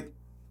 like,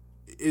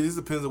 it just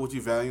depends on what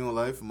you value in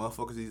life. And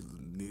motherfuckers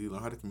need to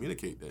learn how to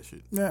communicate that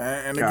shit.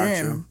 Yeah, and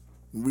again,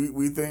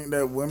 we think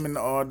that women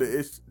are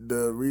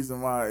the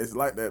reason why it's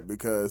like that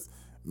because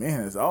men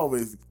has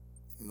always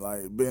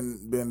like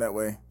been that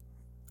way,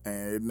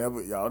 and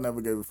y'all never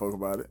gave a fuck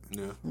about it.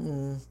 Yeah,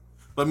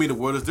 but I mean, the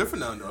world is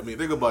different now. Though. I mean,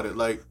 think about it.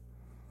 Like,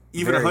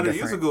 even 100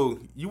 years ago,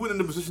 you weren't in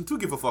the position to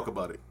give a fuck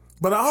about it.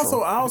 But I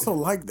also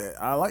like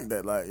that. I like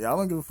that. Like, y'all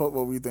don't give a fuck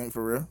what we think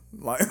for real.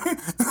 Like,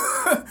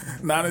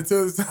 not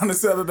until it's time to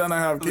settle down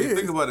and have kids. I mean,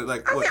 think about it.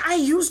 Like, I mean, I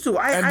used to.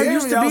 I then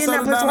used to be in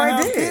that place where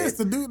I did. Kids,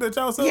 the dude that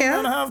y'all settled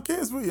down to have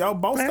kids with, y'all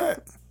boss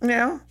that.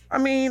 Yeah. I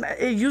mean,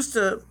 it used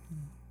to.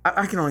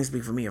 I can only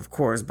speak for me, of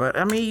course, but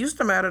I mean, it used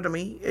to matter to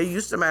me. It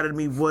used to matter to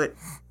me what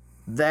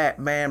that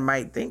man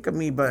might think of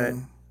me. But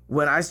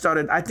when I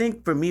started, I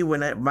think for me,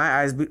 when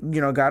my eyes,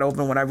 got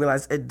open, when I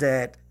realized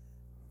that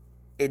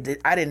I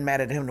didn't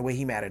matter to him the way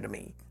he mattered to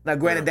me. Now,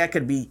 granted, that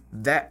could be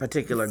that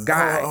particular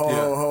guy.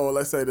 Hold.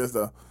 Let's say this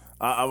though.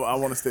 I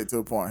want to stick to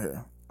a point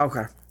here.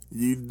 Okay.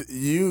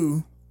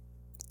 You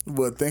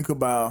would think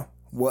about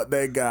what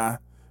that guy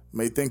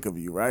may think of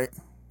you, right?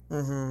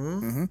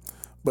 Mm-hmm. Mm-hmm.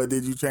 But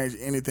did you change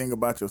anything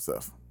about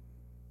yourself?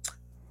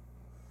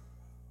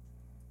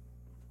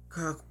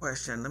 Good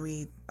question. Let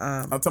me.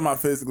 I'm talking about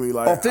physically.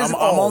 Like, I'm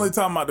only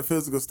talking about the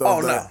physical stuff.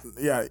 Oh, no.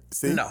 Yeah.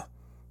 See. No.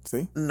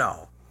 See.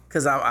 No.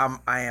 Because I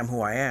am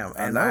who I am,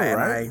 and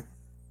right?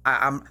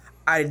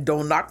 I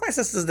don't knock my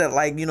sisters that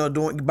like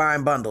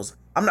buying bundles.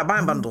 I'm not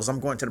buying bundles.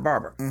 I'm going to the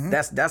barber. Mm-hmm.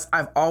 That's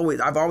I've always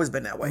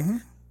been that way. Mm-hmm.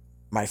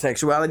 My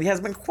sexuality has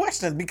been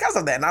questioned because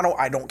of that, and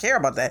I don't care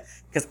about that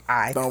because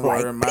I don't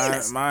like worry.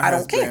 Penis. Mine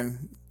has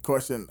been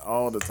questioned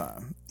all the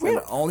time. Really?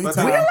 And the only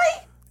time, really?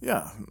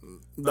 Yeah.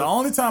 The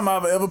only time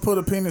I've ever put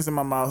a penis in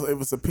my mouth, it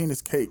was a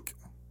penis cake.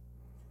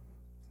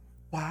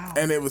 Wow.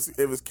 And it was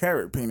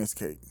carrot penis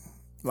cake.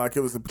 Like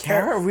it was a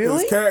carrot, really?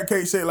 It was carrot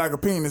cake shaped like a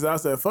penis. I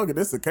said, "Fuck it,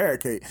 this is a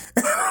carrot cake."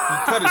 You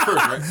cut it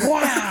first, right?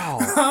 Wow.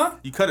 Huh?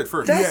 You cut it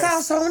first. That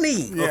sounds so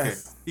neat.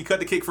 Yes. Okay. He cut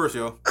the cake first,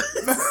 yo.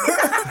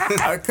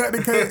 I cut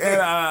the cake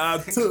and I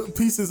took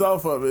pieces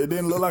off of it. It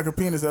didn't look like a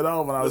penis at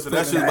all when I was putting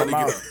it in my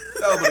mouth.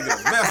 That was about to get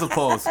a massive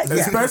pause.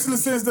 Especially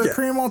since the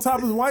cream on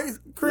top is white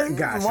cream,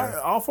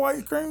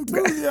 off-white cream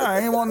too. Yeah, I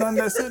ain't want nothing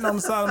that's sitting on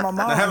the side of my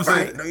mouth.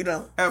 Now, No, you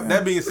don't.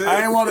 That being said,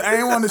 I ain't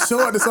want to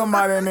show it to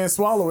somebody and then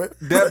swallow it.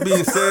 That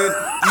being said,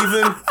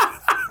 even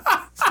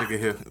stick it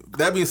here.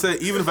 That being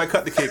said, even if I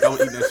cut the cake, I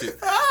would eat that shit.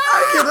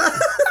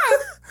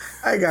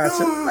 I got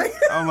you.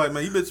 I'm like,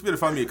 man, you better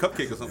find me a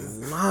cupcake or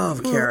something.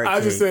 Love carrot cake.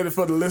 I just said it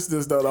for the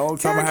listeners though. The only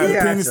time I had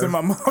a penis in my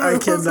mouth. I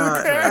cannot.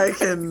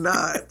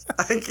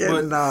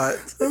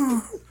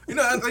 You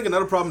know, I think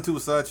another problem too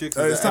with side chicks.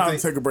 It's time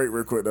to take a break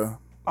real quick though.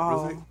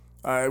 Oh.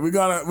 All right, we're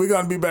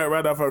gonna be back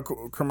right after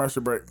our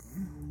commercial break.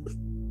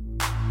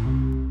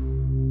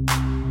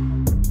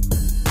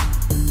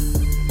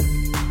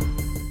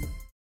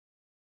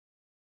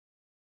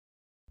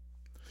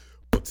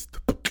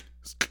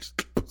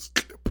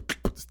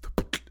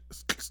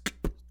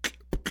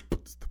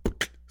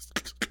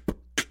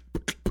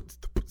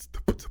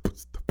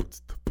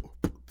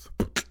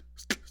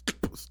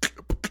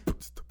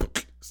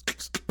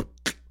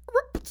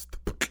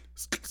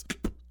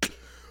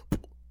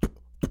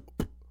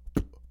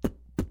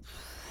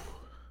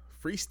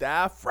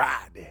 Freestyle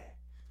Friday.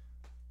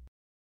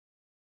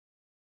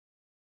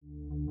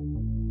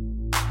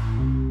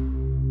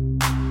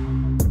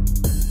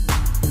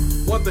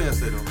 One thing I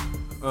said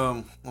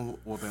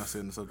one thing I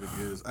said in the subject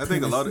is I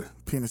think a lot of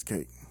penis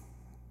cake.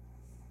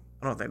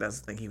 I don't think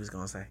that's the thing he was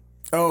gonna say.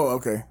 Oh,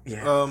 okay.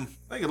 Yeah. I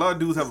think a lot of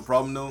dudes have a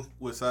problem though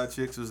with side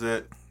chicks is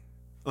that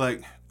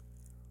like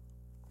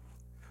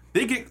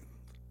they get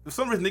for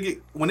some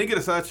reason when they get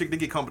a side chick they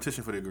get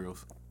competition for their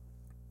girls.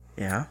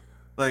 Yeah.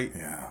 Like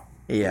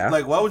yeah.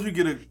 Like why would you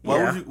get a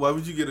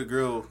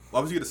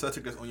side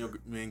chick that's on your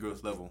main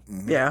girl's level?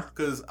 Mm-hmm. Yeah.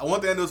 Because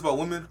one thing I know about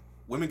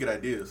women get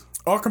ideas.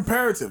 Or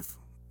comparative.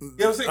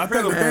 Yeah, I'm saying I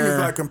think the thing is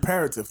like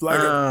comparative. Like,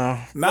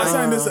 not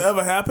saying this will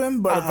ever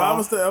happen, but if I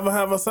was to ever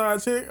have a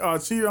side chick or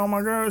cheat on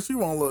my girl, she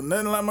won't look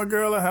nothing like my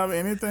girl or have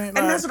anything. And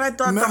that's what I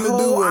thought the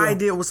whole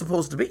idea was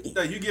supposed to be.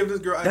 Yeah, you give this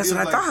girl ideas.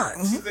 That's what I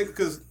thought.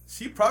 Because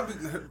she probably,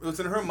 it was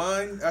in her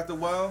mind after a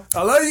while.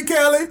 I love you,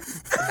 Kelly.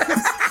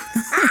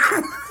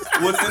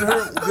 what's in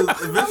her?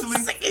 Because eventually,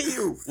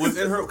 what's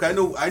in her?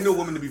 I know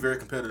women to be very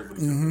competitive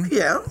with each other.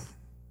 Yeah.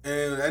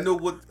 And I know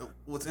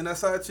what's in that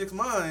side chick's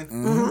mind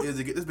is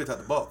to get this bitch out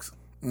the box.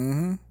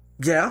 Mm-hmm.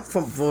 Yeah.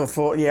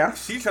 For yeah.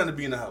 She's trying to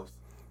be in the house.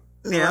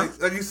 Yeah.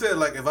 Like you said,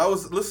 like if I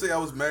was, let's say I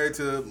was married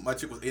to my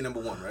chick was A number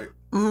 1, right?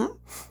 Mm-hmm.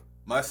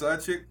 My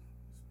side chick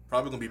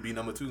probably gonna be B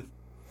number 2.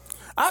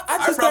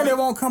 I just think they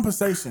want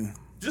compensation.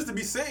 Just to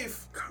be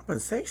safe.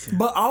 Compensation.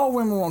 But all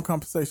women want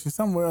compensation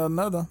somewhere or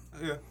another.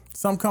 Yeah.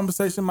 Some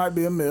compensation might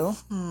be a meal.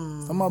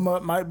 Some of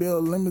them might be a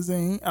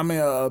limousine. I mean,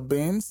 a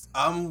Benz.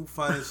 I'm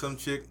finding some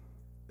chick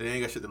that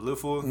ain't got shit to live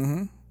for.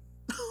 Mm-hmm.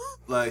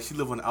 Like, she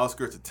live on the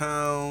outskirts of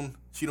town.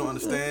 She don't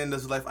understand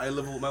this life I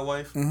live with my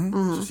wife.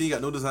 Mm-hmm. So she ain't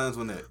got no designs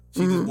on that.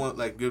 She just want,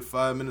 like, good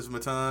 5 minutes of my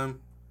time.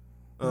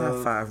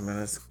 Not 5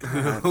 minutes.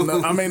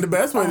 No, I mean, the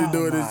best way to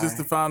do it is just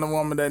to find a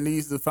woman that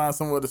needs to find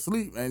somewhere to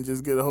sleep and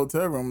just get a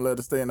hotel room and let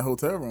her stay in the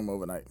hotel room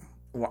overnight.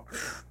 Wow.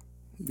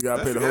 You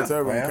gotta pay the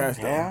hotel room cash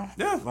though.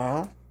 Yeah.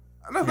 Well,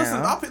 No, listen,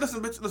 I'll pay.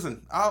 Listen, bitch.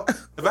 Listen,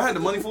 if I had the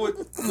money for it,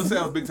 let's say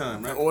I was big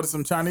time, right? Order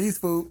some Chinese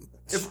food.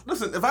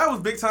 If I was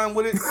big time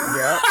with it,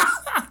 yeah.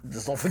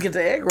 Just don't forget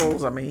the egg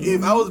rolls. I mean,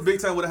 if I was big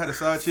time with it, I had a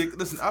side chick.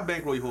 Listen, I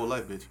bankroll your whole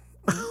life, bitch.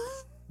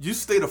 You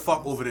stay the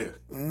fuck over there.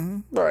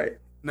 right.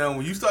 Now,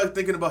 when you start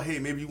thinking about, hey,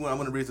 maybe I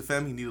want to raise a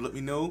family, you need to let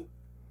me know.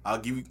 I'll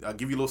give you a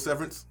little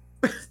severance.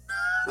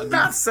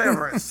 Not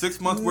severance. 6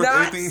 months worth of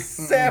everything.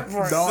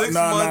 Severance. 6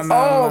 months.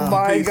 Oh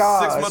my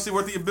god. 6 months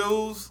worth of your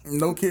bills.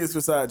 No kids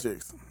for side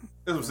chicks.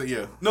 That's what I'm saying.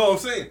 Yeah. No, I'm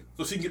saying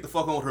so she can get the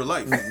fuck on with her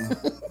life.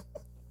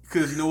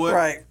 Because you know what?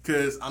 Right.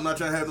 Because I'm not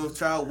trying to have no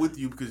child with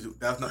you because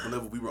that's not the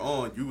level we were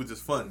on. You were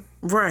just fun.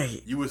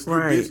 Right. You're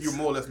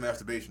more or less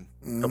masturbation.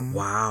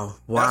 Wow.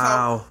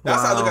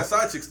 That's how I look at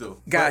side chicks though.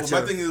 Gotcha.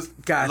 But my thing is,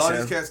 a lot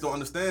of these cats don't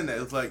understand that.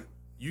 It's like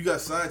you got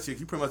side chick,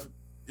 you pretty much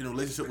in a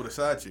relationship with a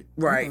side chick.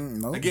 Right.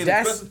 No. Again,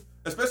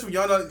 especially when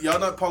y'all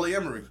not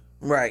polyamory.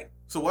 Right.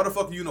 So why the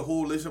fuck are you in a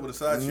whole relationship with a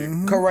side chick?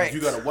 Correct.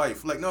 You got a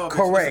wife. Like, no, bitch,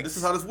 Correct. listen, this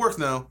is how this works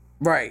now.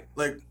 Right.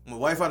 Like, my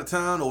wife out of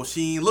town or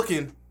she ain't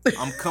looking,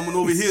 I'm coming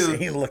over here.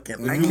 She ain't looking.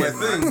 to do my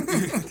thing.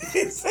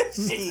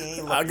 She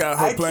ain't looking. I got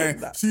her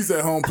playing. She's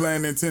at home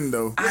playing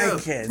Nintendo. I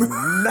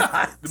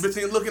cannot. The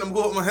bitch ain't looking. I'm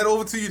going to my head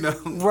over to you now.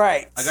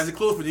 Right. I got you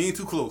close, but you ain't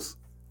too close.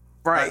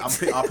 Right.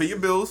 Like, I'll pay your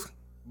bills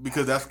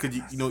because that's because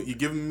you're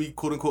giving me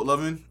quote unquote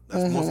loving.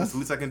 That's that's the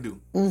least I can do.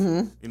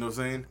 Mm-hmm. You know what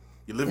I'm saying?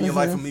 You're living your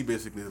life for me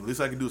basically. The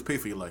least I can do is pay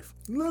for your life.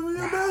 Living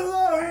your best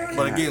life.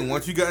 But again,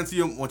 once you got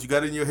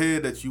it in your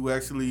head that you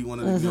actually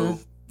want to,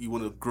 you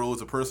want to grow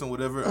as a person,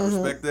 whatever. I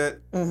respect that.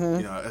 You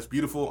know, that's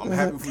beautiful. I'm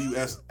happy for you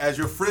as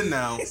your friend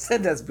now. He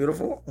said that's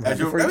beautiful. As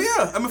your,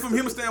 I mean, from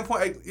him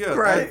standpoint,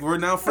 Right. we're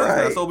now friends.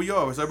 Right. That's all we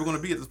are. That's all we're going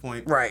to be at this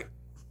point. Right.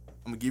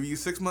 I'm gonna give you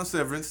 6 months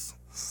severance.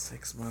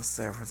 6 months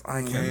severance. I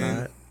And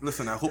cannot.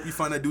 listen, I hope you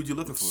find that dude you're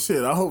looking for.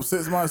 Shit, I hope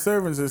 6 months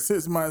severance is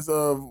 6 months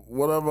of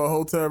whatever a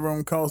hotel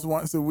room costs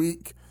once a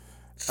week.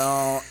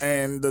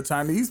 And the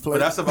Chinese place. But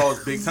that's if I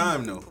was big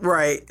time though.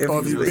 Right. If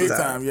if you big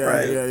time, yeah,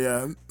 Right.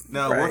 yeah.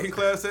 Now working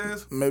class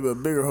says Maybe a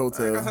bigger I ain't got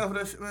hotel. time for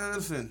that shit. Man,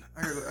 listen,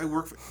 I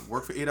work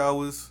for 8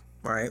 hours.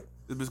 Right.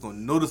 This bitch gonna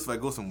notice if I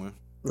go somewhere.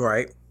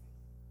 Right.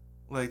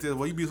 Like this,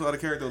 why you be so out of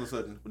character all of a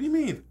sudden? What do you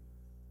mean?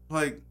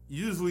 Like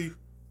you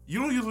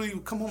don't usually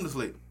come home this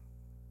late.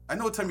 I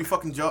know what time you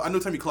fucking job. I know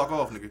what time you clock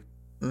off, nigga.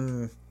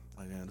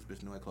 Like, man, this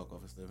bitch know I clock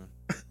off at 7.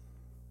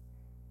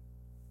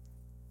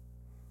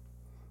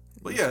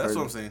 But yeah, that's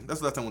what I'm saying.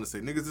 That's what I want to say.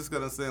 Niggas just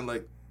gotta understand,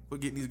 like, we're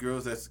getting these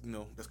girls that's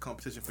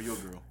competition for your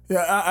girl.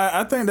 Yeah,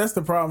 I think that's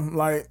the problem.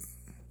 Like,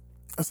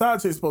 a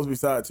side chick's supposed to be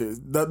side chicks.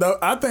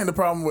 I think the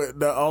problem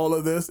with all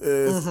of this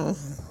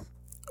is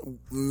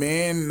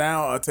men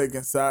now are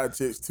taking side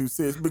chicks too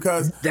serious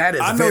because that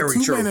is I know very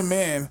too true. many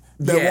men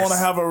that want to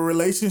have a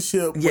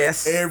relationship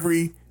with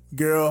every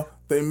girl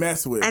they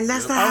mess with. And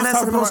that's not how that's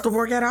supposed to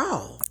work at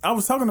all. I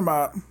was talking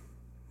about,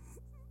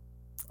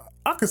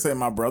 I could say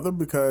my brother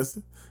because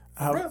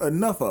I have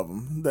enough of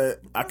them that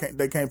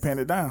they can't pin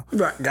it down.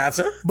 Right,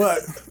 gotcha. But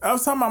I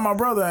was talking about my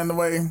brother and the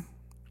way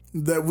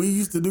that we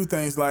used to do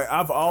things. Like,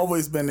 I've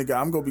always been the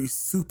guy, I'm going to be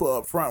super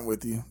upfront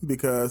with you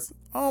because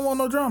I don't want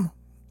no drama.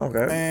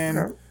 Okay.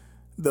 And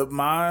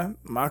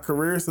my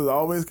careers has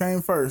always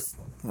came first,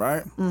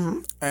 right? Mm-hmm.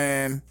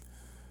 And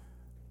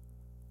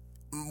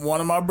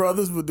one of my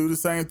brothers would do the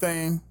same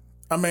thing.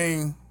 I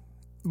mean,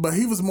 but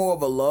he was more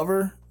of a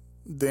lover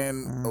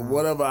than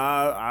whatever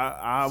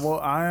I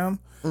am.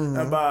 Mm-hmm.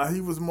 And by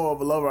he was more of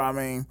a lover, I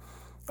mean,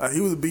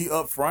 he would be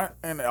upfront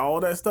and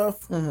all that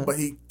stuff, but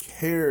he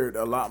cared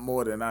a lot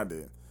more than I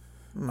did.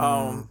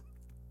 Women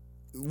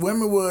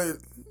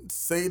would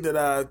say that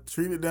I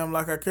treated them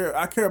like I care.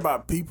 I care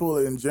about people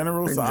in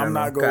general, I'm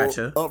not going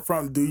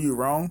upfront do you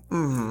wrong.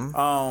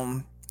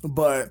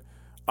 But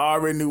I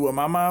already knew what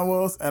my mind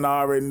was, and I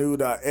already knew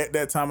that at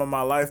that time of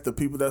my life, the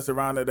people that's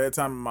around at that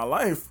time of my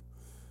life,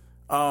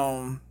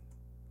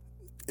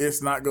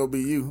 it's not going to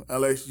be you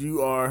unless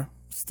you are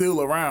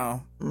still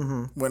around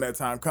when that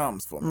time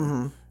comes for me. You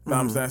know what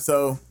I'm saying?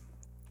 So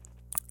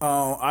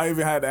I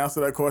even had to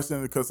answer that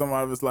question because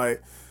somebody was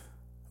like,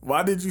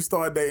 why did you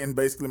start dating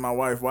basically my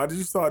wife? Why did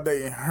you start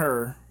dating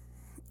her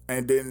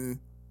and didn't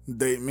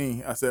date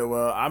me? I said,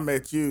 well, I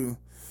met you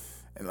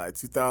in like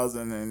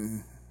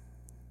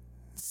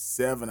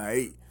 2007 or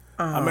 8.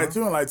 I met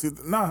you in like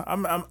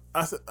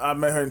I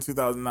met her in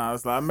 2009. I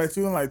was like, I met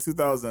you in like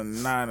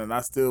 2009, and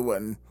I still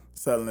wasn't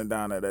settling it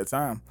down at that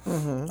time.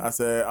 I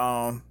said,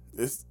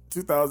 it's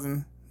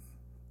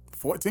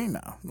 2014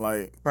 now.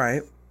 Like,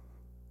 right.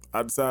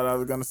 I decided I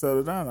was gonna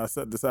settle down.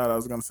 Decided I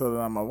was gonna settle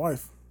down my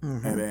wife,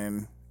 and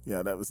then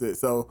that was it.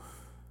 So,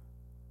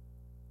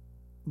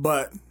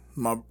 but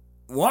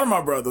one of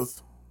my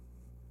brothers,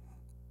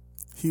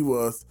 he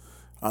was,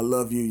 I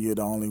love you. You're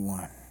the only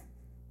one.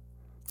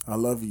 I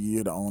love you,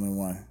 you're the only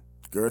one.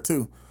 Girl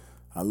 2,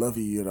 I love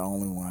you, you're the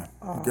only one.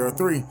 Aww. Girl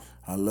 3,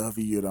 I love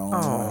you, you're the only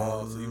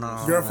one.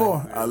 No. Girl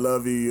 4, I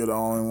love you, you're the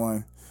only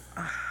one.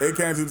 It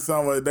came to the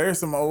song where there's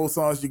some old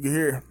songs you can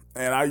hear,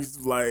 and I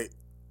used to like,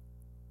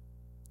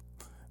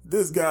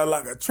 this guy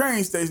like a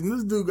train station.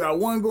 This dude got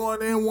one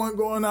going in, one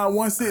going out,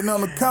 one sitting on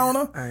the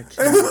counter. I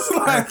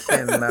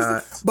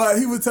cannot. But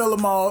he would tell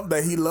them all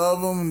that he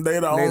loved them.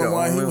 They the only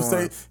one. He would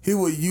say he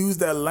would use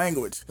that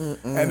language,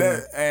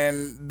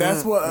 and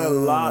that's what a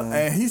lot.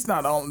 And he's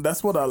not on.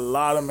 That's what a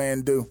lot of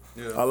men do.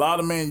 Yeah. A lot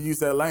of men use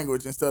that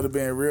language instead of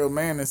being real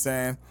man and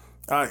saying,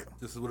 "All right,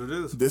 this is what it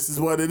is. This is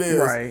what it is."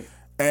 Right.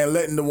 And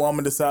letting the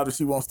woman decide if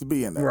she wants to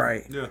be in there.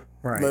 Right. Yeah.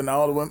 Right. Letting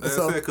all the women. Like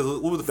so I said,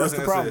 because what was the first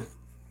thing I problem. said?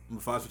 I'm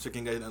gonna find some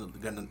chicken.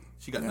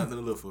 She got nothing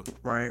to live for.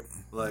 Right.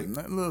 Like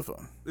nothing to live for.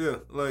 Yeah.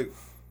 Like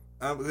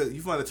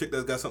you find a chick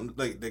that's got something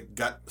that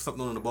got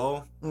something on the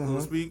ball, so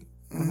to speak.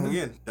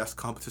 Again, that's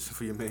competition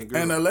for your man.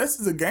 Girl. And unless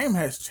the game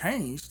has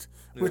changed,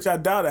 which I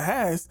doubt it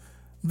has,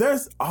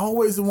 there's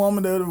always a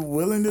woman that are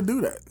willing to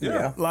do that.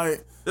 Yeah.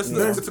 Like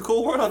it's a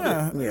cool world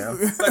out there. Yeah.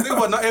 Like think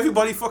about not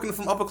everybody fucking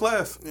from upper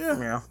class.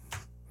 Yeah.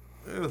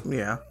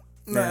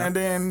 And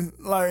then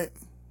like.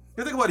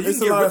 You think about it,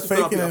 it's a lot of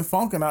faking and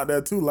funking out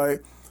there too.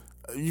 Like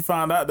you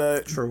find out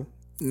that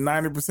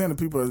 90% of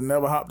people has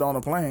never hopped on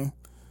a plane.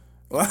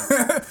 But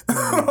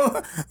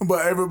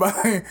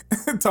everybody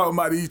talking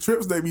about these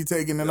trips they be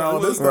taking and all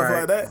this stuff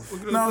like that.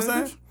 You know what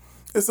I'm saying?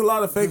 It's a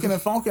lot of faking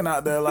and funking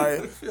out there.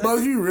 Like, but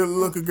if you really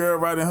look a girl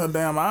right in her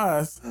damn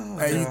eyes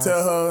and you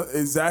tell her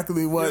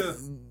exactly what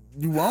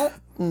you want.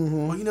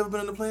 Well, you never been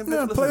on the plane?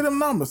 Yeah, play them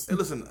numbers. Hey,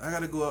 listen, I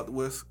gotta go out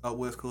west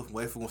coast.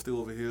 My wife won't stay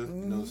over here. You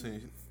know what I'm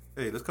saying?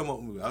 Hey, let's come up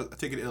with me. I'll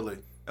take it to LA.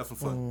 Have some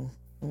fun.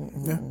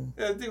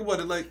 Yeah, think about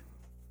it. Like,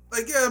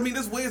 yeah, I mean,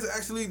 there's ways to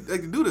actually to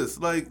do this.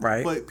 Like,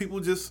 but people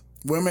just.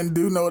 Women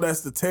do know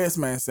that's the test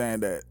man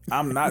saying that.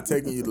 I'm not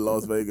taking you to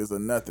Las Vegas or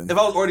nothing. If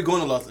I was already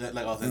going to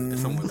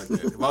somewhere like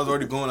that. If I was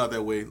already going out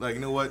that way, like,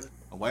 you know what?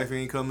 My wife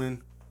ain't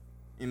coming.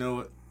 You know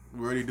what?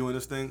 We're already doing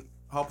this thing.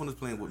 Hop on this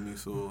plane with me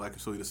so I can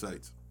show you the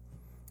sights.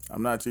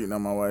 I'm not cheating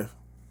on my wife.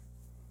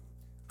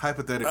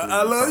 Hypothetically.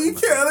 I love you,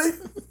 Kelly.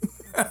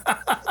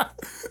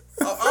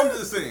 I'm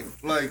just saying,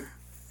 like,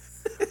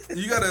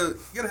 you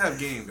gotta have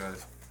game,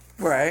 guys.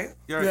 Right.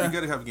 You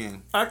gotta have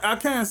game. I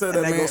can't say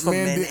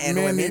that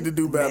men need to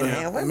do better.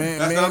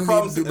 That's not a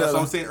problem. That's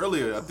what I'm saying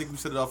earlier. I think we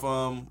set it off.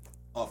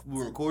 We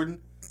were recording.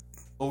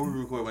 We were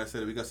recording when I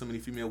said it. We got so many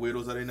female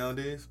weirdos out there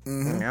nowadays.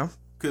 Yeah.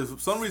 Because for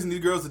some reason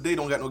these girls today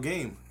don't got no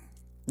game.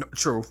 No,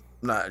 true.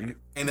 Nah.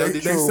 And they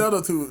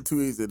settle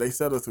too easy. They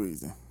settle too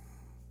easy.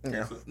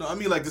 Yeah. No, I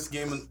mean like this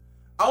game.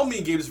 I don't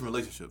mean game just in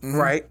relationships.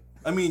 Right.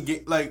 I mean,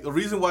 like, the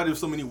reason why there's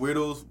so many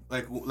weirdos,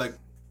 like, remember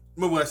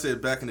what I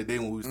said back in the day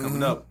when we was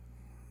coming up,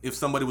 if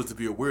somebody was to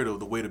be a weirdo,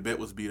 the way to bet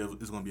was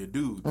it's going to be a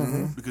dude.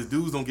 Because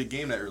dudes don't get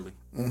game that early.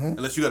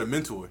 Unless you got a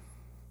mentor.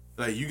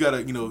 Like, you got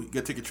to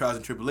take your trials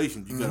and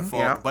tribulations. You got to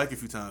fall off the bike a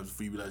few times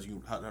before you realize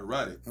how to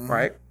ride it.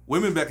 Right.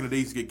 Women back in the day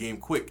used to get game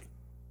quick.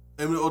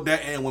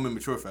 And women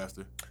mature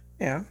faster.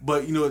 Yeah.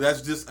 But,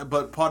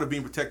 but part of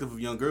being protective of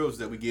young girls is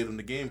that we gave them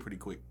the game pretty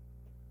quick.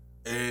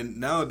 And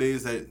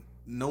nowadays, that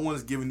no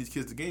one's giving these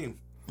kids the game.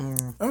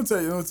 Let me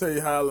tell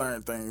you how I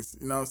learned things.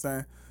 You know what I'm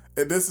saying?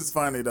 And this is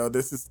funny though.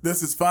 This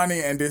is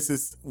funny, and this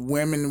is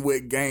women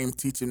with game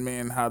teaching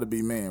men how to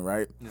be men,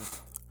 right? Yeah.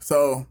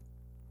 So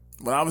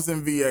when I was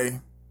in VA,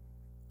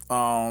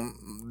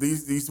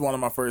 these one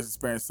of my first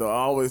experiences. So I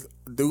always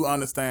do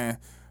understand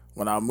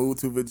when I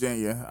moved to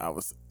Virginia, I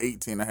was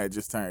 18. I had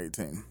just turned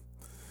 18,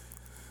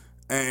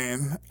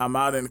 and I'm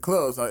out in the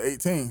clubs. I'm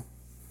 18,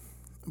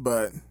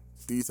 but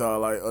these are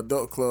like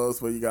adult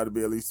clubs where you got to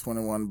be at least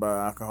 21 to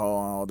buy alcohol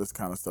and all this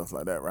kind of stuff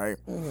like that, right?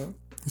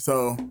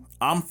 So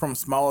I'm from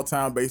small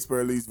town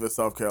Batesburg, Leesville,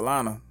 South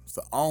Carolina.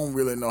 So I don't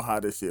really know how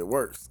this shit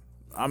works.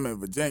 I'm in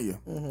Virginia.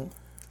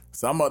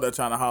 So I'm out there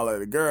trying to holler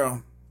at a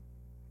girl.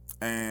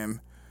 And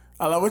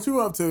I like, what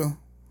you up to?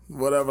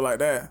 Whatever like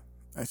that.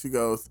 And she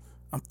goes,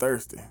 I'm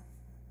thirsty.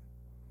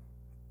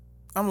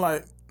 I'm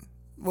like,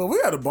 well,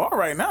 we at a bar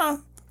right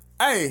now.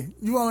 Hey,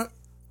 you want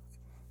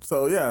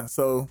to?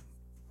 So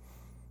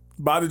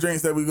buy the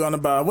drinks that we're going to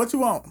buy. What you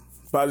want?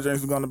 Buy the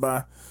drinks we're going to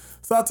buy.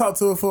 So I talked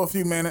to her for a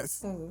few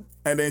minutes, and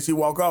then she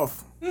walk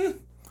off. And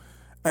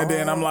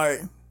then I'm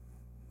like,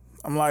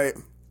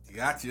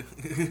 gotcha.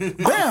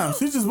 Damn,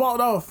 she just walked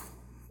off.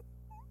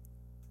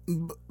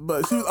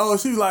 But she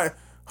was like,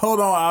 hold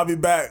on, I'll be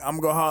back.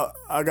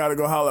 I gotta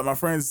go holler at my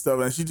friends and stuff.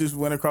 And she just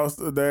went across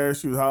there.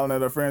 She was hollering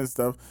at her friends and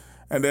stuff.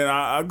 And then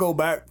I go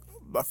back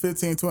about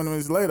 15, 20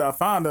 minutes later. I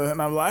find her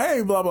and I'm like,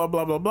 hey, blah, blah,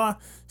 blah, blah, blah.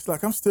 She's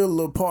like, I'm still a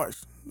little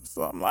parched.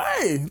 So I'm like,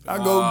 hey, I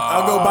go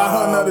buy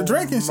her another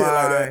drink and shit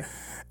like that.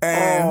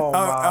 And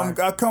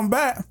I come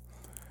back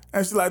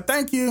and she's like,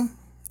 thank you.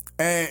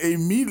 And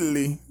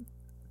immediately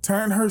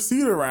turned her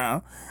seat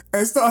around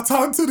and start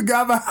talking to the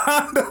guy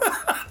behind her.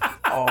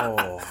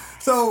 Oh.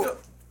 So,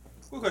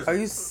 are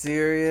you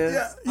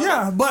serious?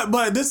 Yeah.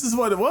 But this is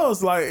what it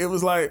was like. It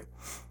was like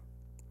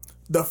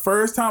the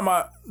first time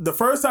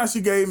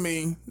she gave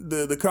me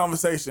the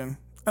conversation,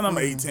 and I'm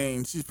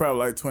 18. She's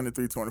probably like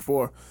 23,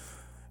 24,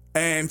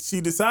 and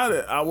she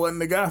decided I wasn't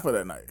the guy for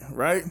that night,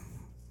 right?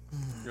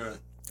 Right.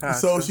 Gotcha.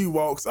 So she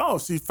walks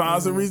off. She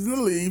finds a reason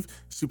to leave.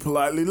 She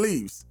politely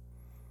leaves.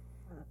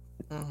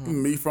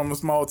 Me from a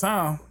small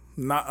town,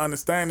 not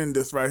understanding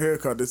this right here,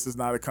 because this is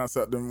not a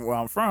concept of where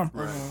I'm from.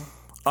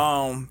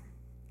 Right.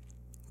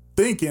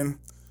 Thinking,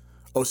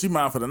 oh, she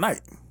mine for the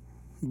night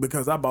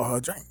because I bought her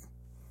a drink.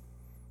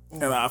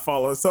 And I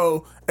follow her.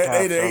 So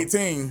at 8 or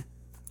 18,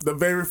 the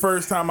very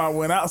first time I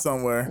went out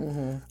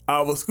somewhere,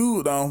 I was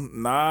schooled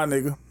on, nah,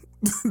 nigga,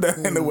 that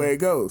ain't the way it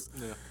goes.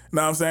 Yeah.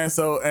 Know what I'm saying?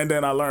 So, and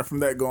then I learned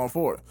from that going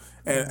forward.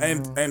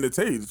 And to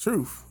tell you the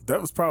truth, that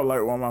was probably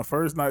like one of my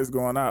first nights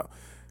going out.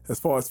 As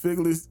far as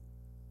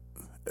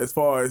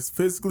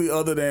physically,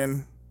 other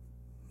than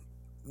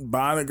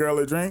buying a girl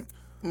a drink,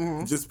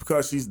 just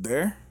because she's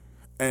there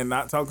and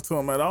not talking to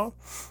him at all.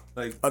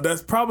 Like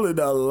that's probably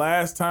the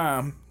last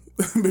time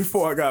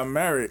before I got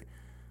married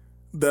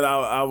that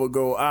I would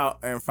go out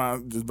and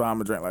just buy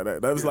him a drink like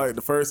that. That was like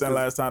the first and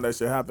last time that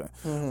shit happened.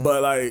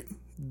 But like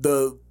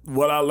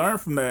what I learned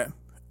from that,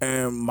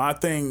 and my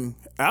thing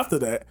after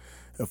that,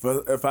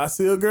 if I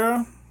see a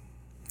girl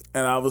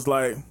and I was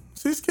like,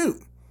 she's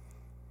cute,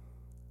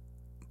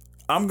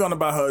 I'm gonna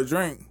buy her a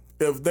drink.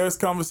 If there's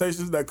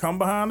conversations that come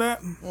behind that,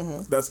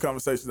 that's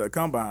conversations that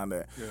come behind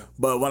that. Yeah.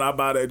 But when I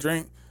buy that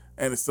drink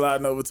and it's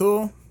sliding over to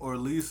her, or at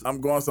least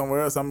I'm going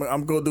somewhere else, I'm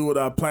gonna do what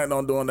I planned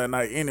on doing that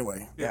night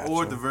anyway. Yeah,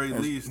 or at the very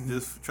least,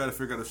 just try to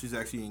figure out if she's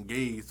actually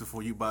engaged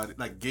before you buy it,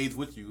 like engaged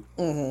with you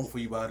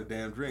before you buy the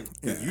damn drink.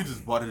 Because you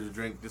just bought her the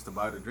drink just to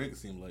buy the drink. It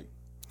seemed like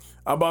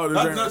I bought her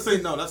a drink. Not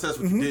saying no, that's what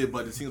you did,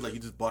 but it seems like you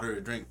just bought her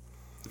a drink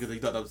because they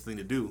thought that was the thing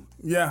to do.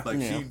 Yeah. Like,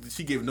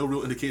 she gave no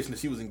real indication that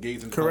she was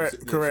engaged in the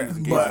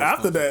Correct. But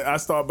after that, I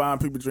started buying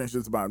people drinks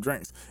just to buy them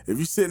drinks. If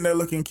you sitting there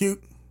looking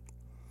cute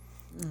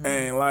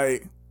and,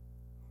 like,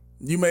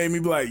 you made me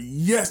be like,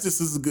 yes, this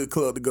is a good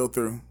club to go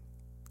through,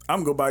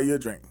 I'm going to buy you a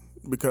drink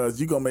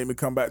because you going to make me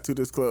come back to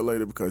this club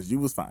later because you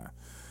was fine.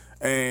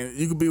 And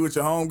you could be with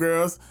your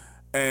homegirls,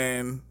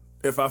 and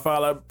if I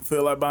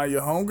feel like buying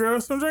your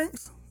homegirls some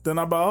drinks, then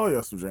I buy all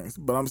y'all some drinks.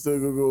 But I'm still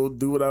going to go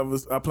do what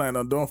I planned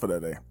on doing for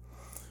that day.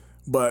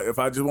 But if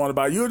I just want to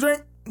buy you a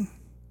drink,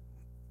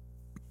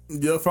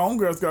 your phone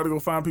girls got to go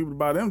find people to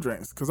buy them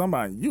drinks because I'm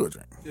buying you a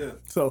drink. Yeah.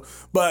 So,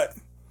 but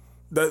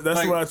that's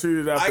like, what I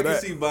treated after that. I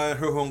can see buying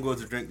her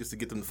homegirls a drink just to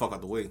get them the fuck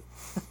out the way.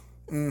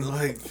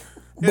 Like,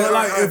 but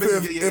like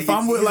if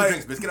I'm with like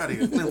drinks, bitch, get out of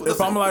here. If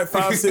I'm like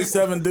 5, 6,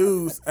 7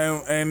 dudes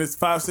and it's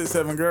 5, 6,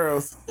 7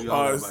 girls,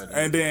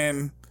 and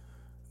then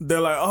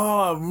they're like,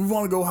 oh, we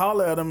want to go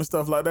holler at them and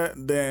stuff like that,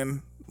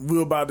 then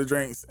we'll buy the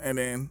drinks and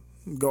then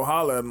go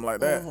holler at them like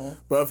that.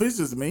 But if it's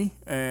just me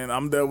and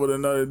I'm there with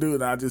another dude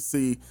and I just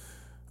see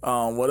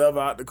whatever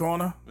out the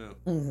corner,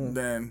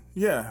 then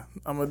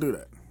I'm gonna do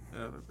that.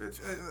 Yeah, bitch.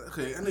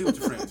 Okay, I know you with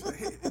your friends.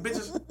 Hey,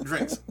 bitches,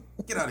 drinks.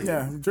 Get out of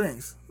here. Yeah,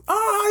 drinks. Oh,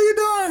 how you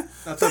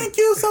doing? Thank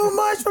you so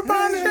much for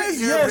buying the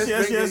drinks.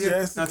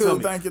 Yes. Now cool.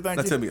 Thank you. Now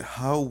tell me,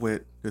 how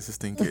wet does this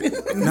thing get?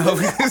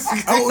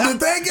 The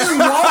thing is,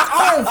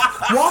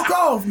 walk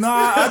off.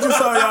 Nah, I just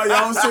saw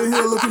y'all sitting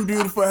here looking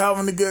beautiful,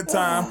 having a good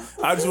time.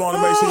 I just want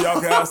to make sure y'all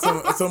can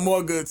have some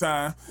more good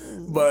time.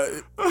 But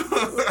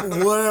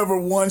whatever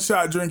one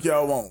shot drink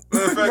y'all want,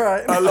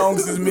 right? As long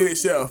as it's mid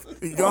shelf,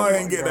 go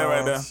ahead and get that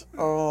right there.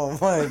 Oh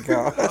my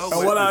god!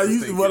 And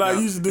what I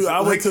used to do,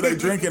 I wait till they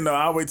drinking though.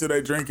 I wait till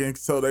they drinking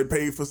so they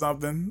pay for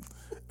something,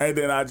 and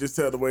then I just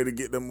tell the way to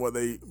get them what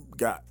they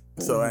got.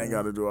 So I ain't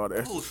got to do all that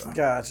extra stuff.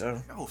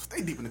 Gotcha. Oh,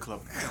 stay deep in the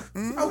club.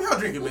 Damn. Oh, y'all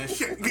drinking, man.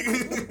 Shit.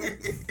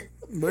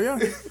 But yeah.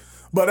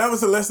 But that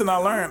was a lesson I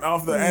learned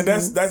off the, and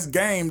that's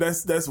game.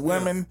 That's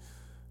women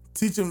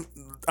teaching.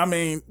 I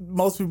mean,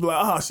 most people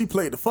are like, oh, she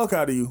played the fuck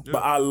out of you. Yeah.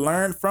 But I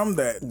learned from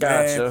that.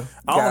 Gotcha. And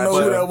I don't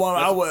know who that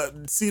woman. I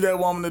would see that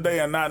woman today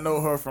and not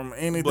know her from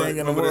anything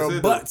in the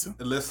world. But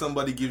unless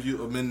somebody gives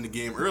you a minute in the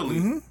game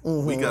early,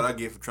 we got our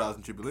game for trials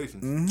and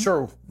tribulations.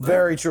 True.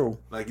 Very true.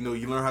 Like,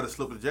 you learn how to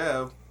slip a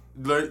jab.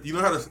 You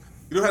learn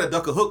how to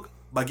duck a hook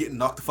by getting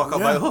knocked the fuck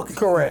out by a hook.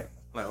 Correct.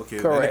 Like, okay,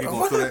 correct.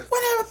 Where did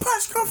a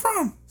punch come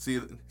from? See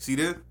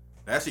that?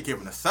 That shit came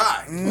from the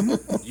side.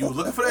 You were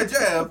looking for that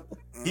jab.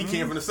 He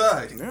came from the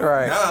side.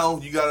 Right. Now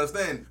you gotta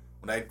understand.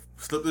 When I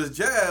slip this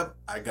jab,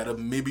 I gotta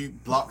maybe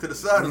block to the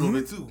side a little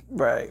bit too.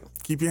 Right.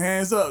 Keep your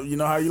hands up. You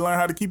know how you learn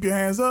how to keep your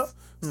hands up?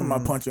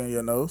 Somebody punch you in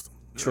your nose.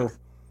 True.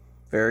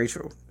 Very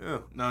true. Yeah.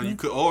 Now you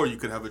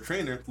could have a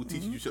trainer who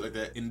teaches you shit like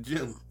that in the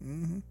gym.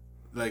 Mm-hmm.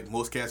 Like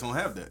most cats don't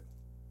have that.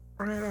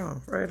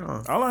 Right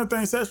on. I learned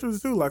things sexually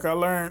too. Like I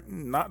learned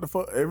not to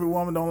fuck. Every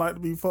woman don't like to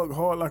be fucked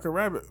hard like a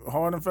rabbit,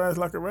 hard and fast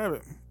like a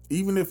rabbit.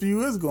 Even if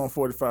you is going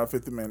 45,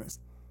 50 minutes.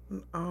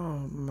 Oh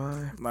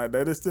my! Like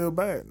that is still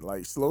bad.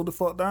 Like slow the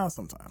fuck down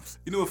sometimes.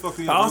 You know what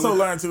fucking? I also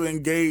learned to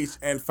engage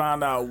and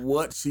find out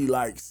what she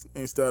likes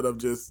instead of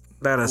just.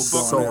 That is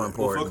so important.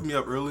 What fucked me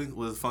up early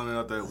was finding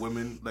out that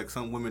women, like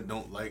some women,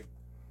 don't like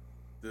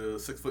the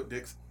 6-foot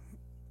dicks.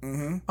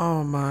 Mm-hmm.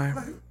 Oh my!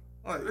 Like,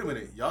 wait a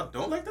minute, y'all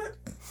don't like that?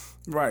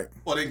 Right.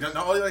 Well, they don't.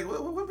 Like,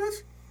 what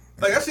bitch?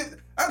 Like I just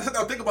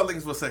think about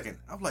things for a second.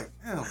 I'm like,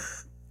 damn.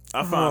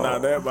 I found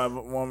out that by a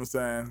woman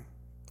saying,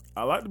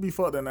 I like to be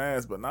fucked in the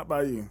ass, but not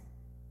by you.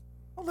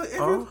 I'm like,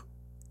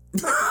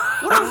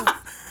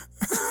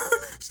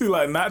 She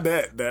like, not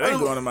that. That ain't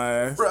going in my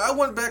ass. Bro, I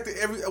went back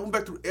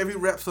to every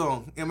rap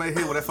song in my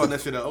head when I found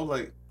that shit out. I was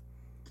like,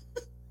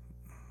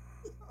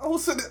 I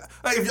was sitting there,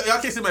 like, if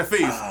y'all can't see my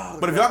face,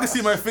 but if y'all can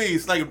see my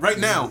face, like right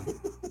now,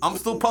 I'm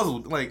still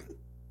puzzled. Like,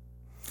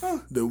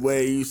 the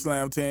way you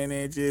slam 10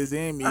 inches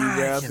in me,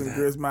 grabs and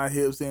grits my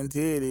hips and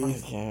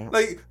titties.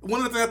 Like one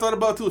of the things I thought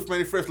about too was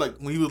Freddie Fresh, like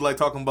when he was like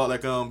talking about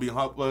like being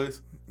hot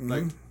boys.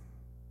 Like,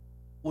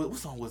 what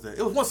song was that?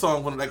 It was one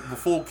song when like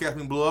before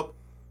Catherine blew up.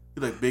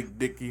 He like big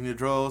dick in your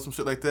drawers, some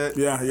shit like that.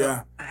 Yeah.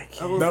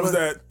 That was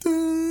that.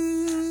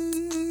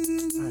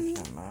 I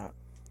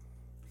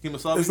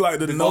cannot. It's like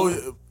the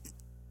no.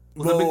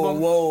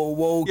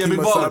 Whoa, yeah, Big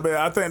Baller.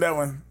 I think that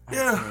one.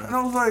 Yeah, and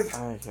I was like,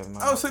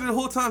 I was sitting the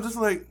whole time just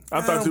like,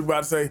 I thought you were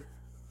about to say,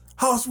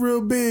 house real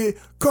big,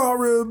 car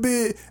real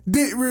big,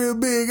 dick real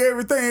big,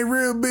 everything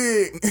real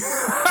big.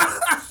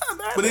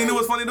 But then you know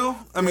what's funny though?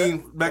 I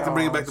mean, to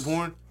bring it back to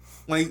porn.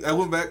 When I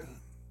went back,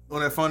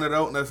 when I found that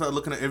out, and I started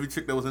looking at every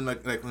chick that was in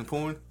like in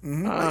porn,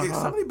 like,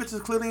 some of these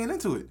bitches clearly ain't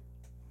into it.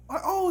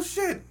 Like, oh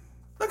shit.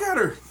 Look at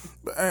her.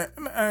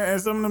 And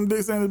some of them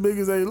dicks ain't as big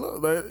as they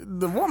look. Like,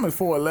 the woman's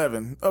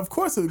 4'11". Of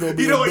course it's going to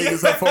be as big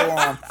as her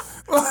forearm.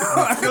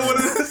 You know what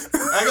it is?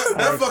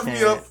 That fucked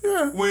me up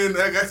when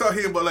I started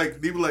hearing about,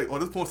 like, they were like, oh,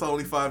 this porn star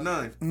only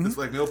 5'9". This,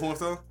 like, male porn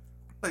star.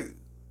 Like,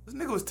 this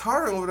nigga was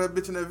towering over that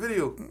bitch in that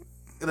video.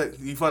 And, like,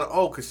 you find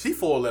out, because she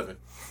 4'11".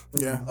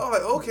 Yeah. I was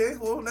like, okay,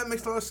 well, that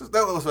makes a lot of sense.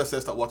 That was what I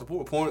said, stop watching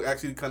porn. Porn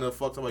actually kind of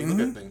fucks up how you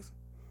look at things.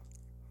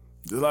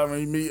 Just like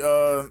when you meet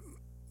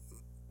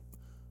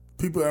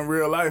people in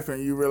real life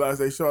and you realize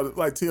they short,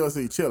 like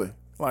TLC Chili.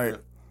 Like,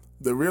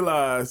 they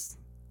realize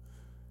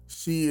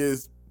she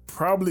is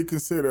probably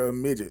considered a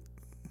midget.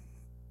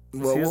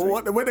 Well,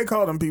 what they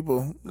call them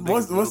people?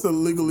 What's the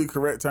legally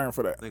correct term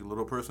for that? I think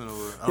little person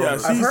or...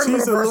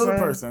 she's a little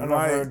person.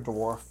 Like,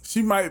 dwarf.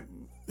 She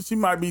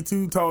might be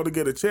too tall to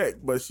get a check,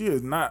 but she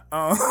is not.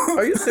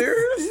 Are you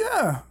serious?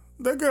 Yeah.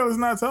 That girl is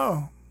not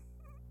tall.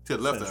 To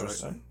the left eye,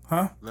 right?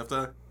 Huh? Left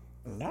eye?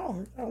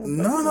 No.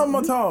 None of them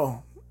are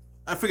tall.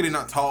 I figure they're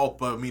not tall,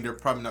 but I mean, they're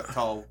probably not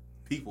tall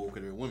people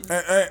because they're women.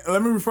 And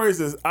let me rephrase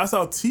this. I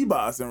saw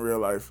T-Boss in real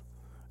life,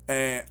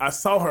 and I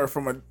saw her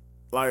from a,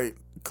 like,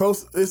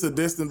 close, it's a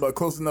distance, but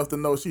close enough to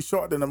know she's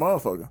short than a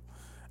motherfucker.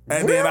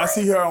 And then I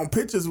see her on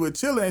pictures with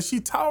Chili, and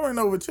she towering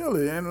over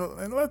Chili,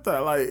 and let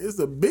that, like, it's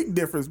a big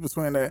difference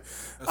between that.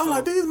 I'm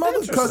like, these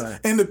motherfuckers, because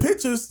in the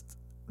pictures,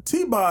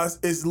 T-Boss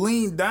is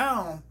leaned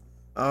down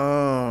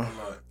a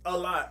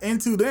lot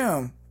into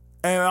them.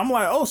 And I'm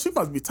like, oh, she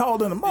must be taller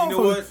than a motherfucker. You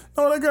know what?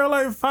 No, that girl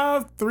like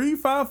 5'3",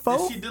 5'4".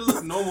 And she did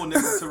look normal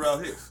next to Terrell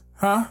Hicks.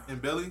 Huh? In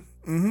belly.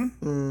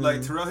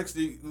 Like Terrell Hicks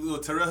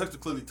is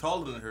clearly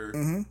taller than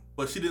her,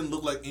 but she didn't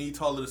look like any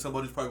taller than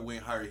somebody who's probably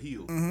wearing higher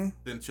heels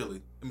than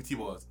Chili. I mean,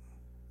 T-Boss.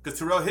 Because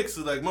Terrell Hicks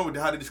is like, remember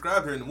how they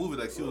described her in the movie?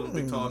 Like, she was a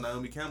big, tall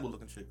Naomi Campbell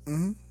looking chick.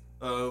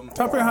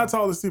 Type in how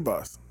tall is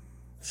T-Boss.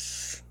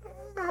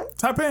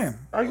 Type in.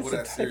 I used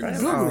to type in.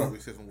 Probably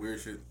said some weird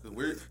shit.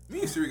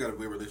 Me and Siri got a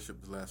weird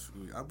relationship the last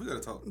few weeks. We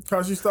gotta talk.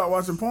 Because you start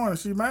watching porn and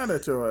she mad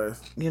at your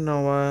ass. You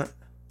know what?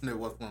 Never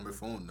watched porn on my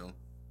phone,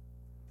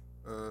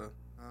 though.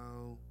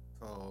 How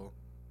tall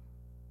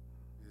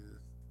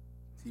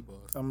is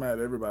T-Boss? I'm mad at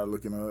everybody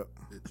looking her up.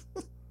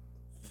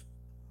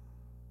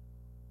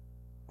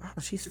 Wow,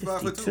 she's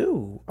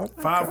 52. Oh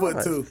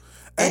 5'2".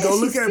 And go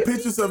look at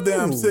pictures of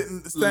them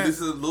sitting.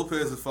 Lisa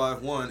Lopez is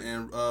 5'1",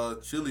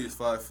 and Chili is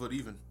 5 foot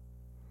even.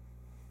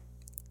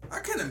 I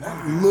can't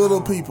imagine.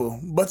 Little people,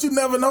 but you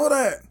never know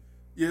that.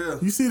 Yeah,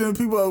 you see them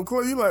people up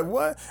close. You like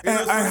what?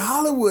 And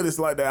Hollywood is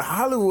like that.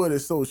 Hollywood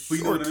is so short. But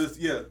you know what it is?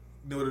 Yeah, you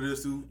know what it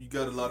is too. You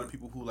got a lot of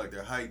people who like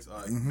their heights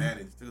are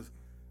managed.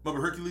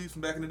 Remember Hercules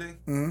from back in the day?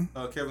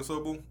 Kevin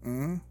Sorbo.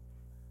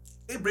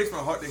 It breaks my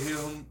heart to hear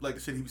him like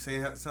the shit he was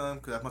saying at the time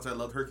because as much as I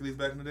loved Hercules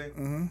back in the day.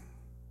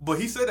 But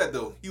he said that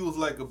though. He was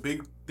like a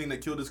big thing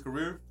that killed his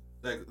career,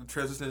 like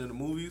transitioning into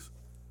movies,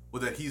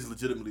 was that he's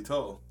legitimately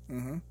tall.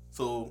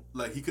 So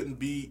like he couldn't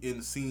be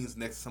in scenes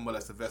next to somebody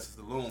like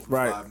Sylvester Stallone who's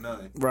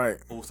 5'9". Right.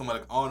 Or somebody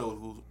like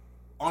Arnold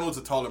Arnold's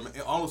a taller man.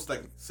 Arnold's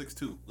like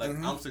 6'2". Like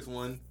I'm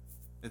 6'1"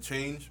 and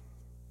change.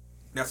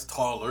 That's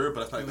taller,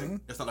 but that's not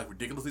like that's not like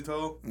ridiculously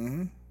tall.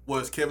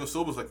 was Kevin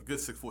Sorbo's like a good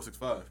 6'4",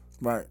 6'5".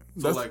 Right.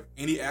 So like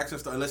any action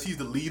star, unless he's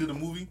the lead of the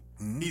movie,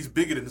 he's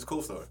bigger than his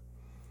co-star.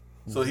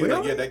 So he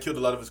like that killed a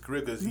lot of his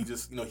career because he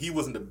just he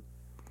was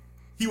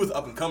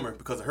up and comer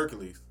because of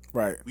Hercules.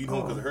 Right. We know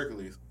him because of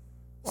Hercules.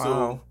 Wow.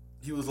 So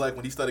he was like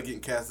when he started getting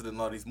casted in a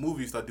lot of these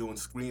movies, started doing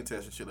screen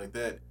tests and shit like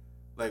that.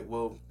 Like,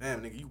 well,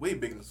 damn nigga, you way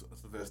bigger than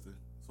Sylvester,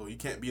 so you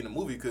can't be in the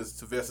movie because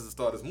Sylvester's the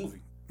star of this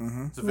movie.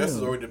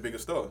 Sylvester's already the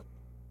biggest star.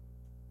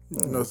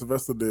 No,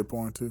 Sylvester did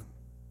porn too.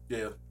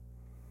 Yeah.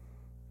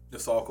 The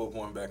softcore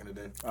porn back in the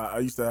day. I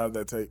used to have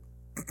that tape.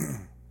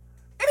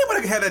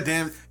 Anybody can have that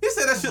damn. He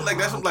said that shit like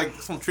that's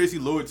some Tracy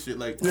Lord shit.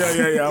 Like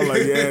Yeah. I'm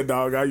like, yeah,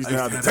 dog. I used to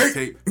have the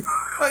tape.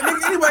 Like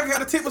nigga, anybody can have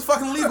the tape was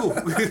fucking legal.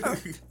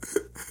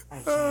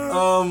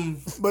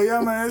 But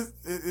yeah, man,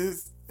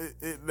 it's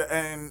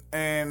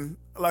and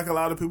like a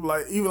lot of people,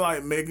 like even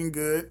like Megan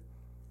Good,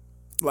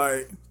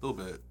 like still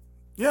bad.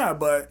 Yeah,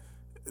 but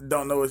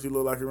don't know what she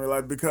look like in real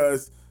life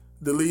because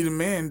the leading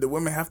men, the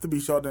women have to be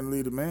shorter than the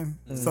leading men.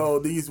 So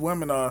these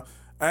women are.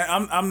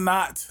 I'm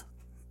not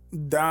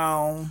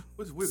down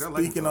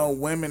speaking on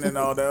women and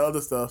all that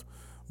other stuff,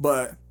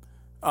 but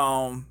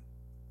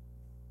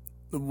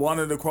one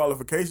of the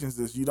qualifications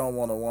is you don't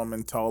want a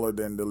woman taller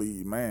than the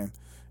lead man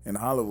in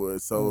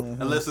Hollywood. So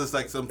unless it's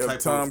like some type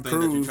Tom of thing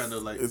Cruise that you're trying to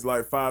like, it's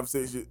like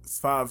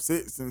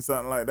 5'6" and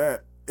something like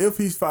that. If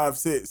he's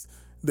 5'6",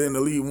 then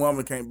the lead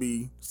woman can't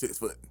be 6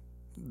 foot.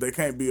 They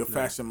can't be a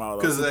fashion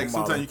model because like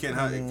sometimes you can't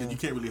hide because you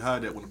can't really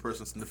hide that when a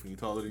person's significantly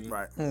taller than you,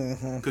 right?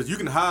 Because you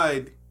can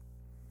hide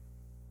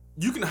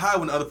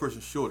when the other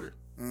person's shorter.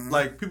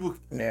 Like people,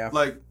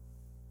 like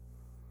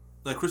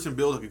Christian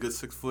Bale like a good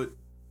 6 foot,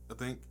 I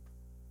think.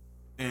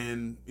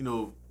 And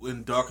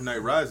in Dark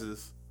Knight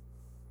Rises,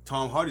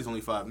 Tom Hardy's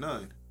only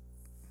 5'9",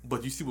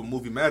 but you see with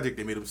movie magic,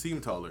 they made him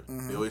seem taller.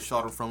 They always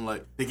shot him from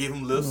they gave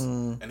him lifts,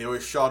 and they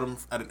always shot him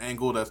at an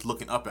angle that's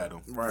looking up at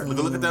him. Right.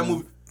 Look at that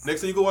movie.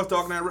 Next time you go watch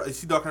Dark Knight, you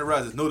see Dark Knight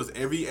Rises. Notice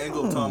every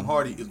angle of Tom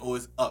Hardy is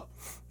always up.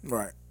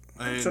 Right.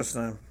 And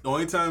Interesting. The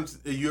only times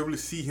you ever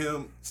see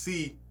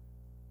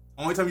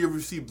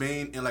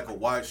Bane in like a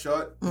wide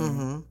shot,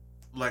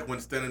 like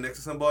when standing next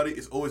to somebody,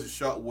 it's always a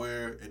shot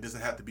where it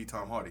doesn't have to be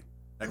Tom Hardy.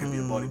 That could be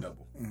a body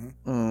double.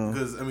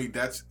 Because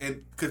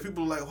because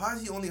people are like, why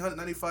is he only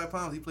 195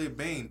 pounds? He played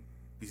Bane.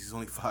 He's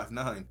only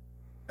 5'9".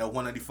 At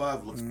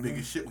 195 looks big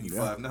as shit when he's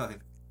 5'9".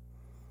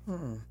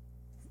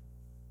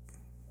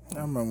 I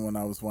remember when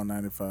I was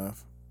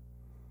 195.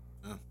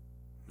 Yeah.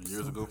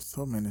 Years ago.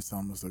 So many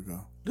summers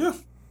ago. Yeah.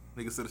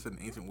 Niggas said it's in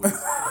ancient ways.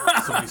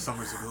 So many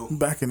summers ago.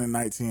 Back in the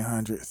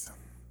 1900s.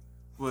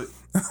 But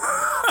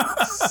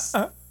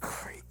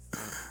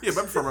yeah,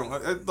 but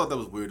I thought that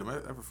was weird.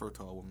 I prefer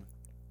tall women.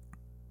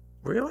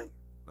 Really?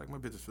 Like my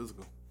bitch is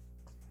physical.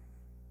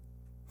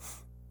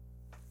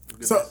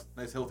 So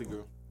nice healthy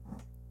girl.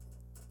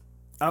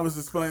 I was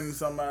explaining to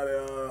somebody.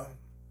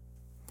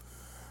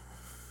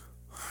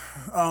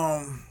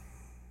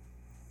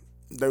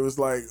 They was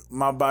like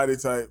my body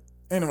type.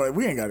 Anyway,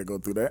 we ain't got to go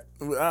through that.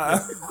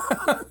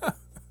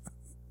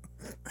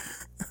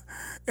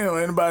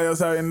 Anyway, anybody else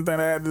have anything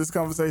to add to this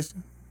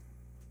conversation?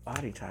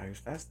 Body types.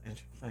 That's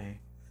interesting.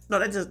 No,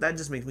 that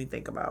just makes me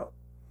think about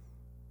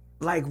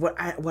like what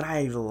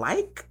I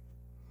like,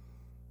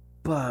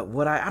 but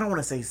what I don't want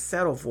to say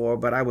settle for,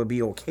 but I would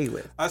be okay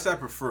with. I say I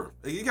prefer.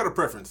 You got a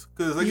preference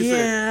because, like you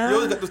said, you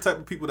always got those type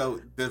of people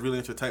that's really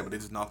into your type, but they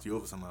just knocked you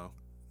over somehow.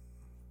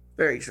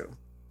 Very true.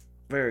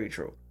 Very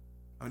true.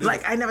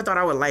 Like I never thought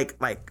I would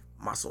like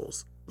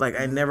muscles. Like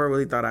I never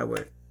really thought I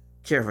would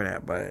care for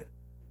that, but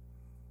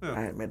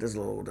I met this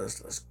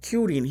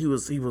cutie, and he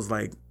was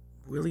like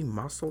really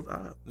muscled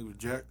up. He was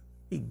jacked.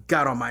 He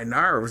got on my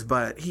nerves,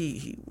 but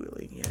he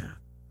really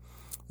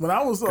When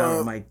I was got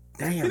on my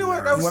damn you know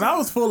what? When I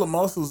was full of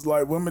muscles,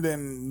 like women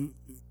didn't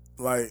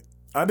like.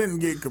 I didn't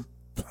get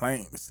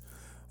complaints,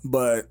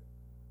 but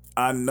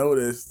I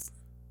noticed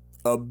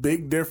a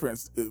big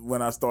difference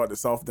when I started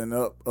softening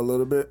up a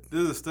little bit.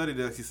 There's a study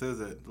that actually says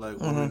that like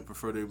women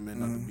prefer their men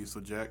not to be so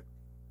jacked.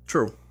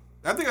 True.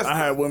 I think I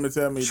had women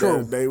tell me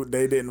that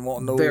they didn't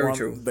want no Very one.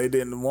 True. They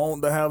didn't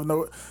want to have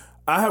no.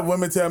 I had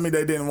women tell me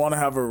they didn't want to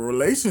have a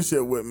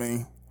relationship with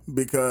me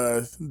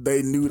because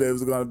they knew they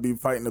was going to be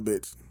fighting a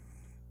bitch.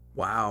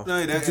 Wow.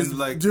 No, that just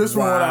like just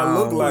from what I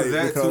look like.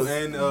 That because, too,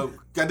 and I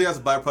think that's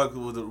a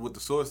byproduct with the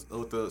source,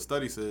 what the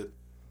study said.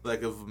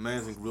 Like if a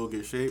man's in real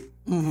good shape,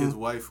 his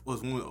wife or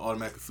his woman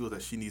automatically feels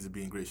that she needs to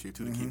be in great shape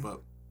too to keep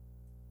up.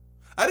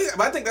 I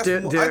think that's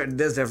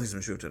there's definitely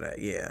some truth to that.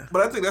 Yeah.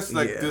 But I think that's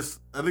like this.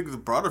 I think it's a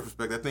broader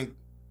perspective.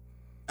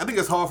 I think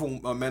it's hard for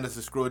a man that's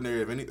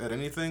extraordinary at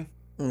anything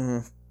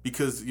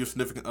because your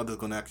significant other is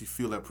gonna actually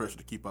feel that pressure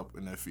to keep up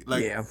in that field.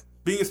 Like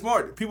being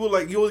smart, people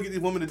like you always get these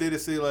women today that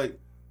say like,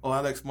 "Oh,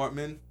 I like smart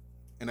men,"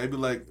 and they be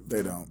like,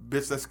 "They don't."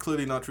 Bitch, that's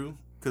clearly not true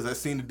because I've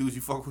seen the dudes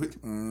you fuck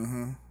with.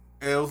 And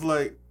it was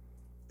like.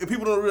 And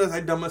people don't realize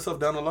I dumb myself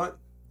down a lot,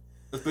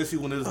 especially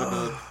when there's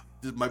like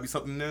there might be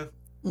something there.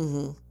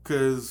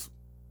 Because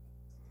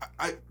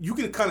you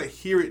can kind of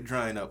hear it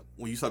drying up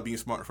when you start being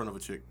smart in front of a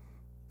chick.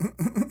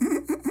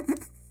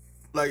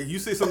 Like you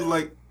say something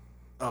like,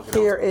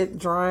 hear it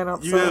drying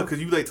up. Yeah, because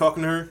you like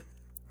talking to her.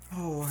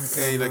 Oh my god!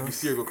 And like you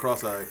see her go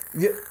cross-eyed.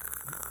 Yeah.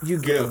 You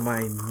get on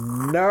my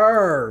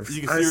nerves.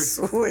 You can I see her,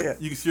 swear.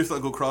 You can see her start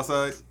to go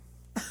cross-eyed.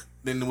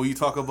 Then when you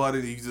talk about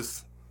it, you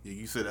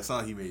said that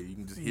sound he made. You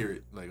can just hear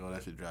it. Like, oh,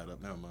 that shit dried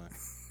up. Never mind.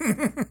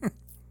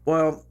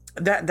 Well,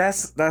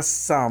 that's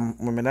some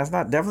women. That's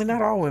definitely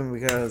not all women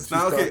because she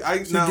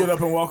get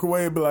up and walk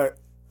away and be like,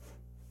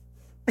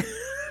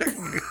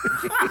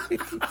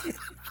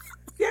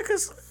 yeah,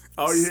 because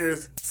all you hear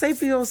is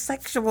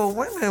sapiosexual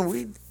women.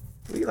 We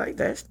like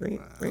that shit.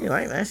 We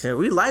like that shit.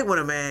 We like when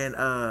a man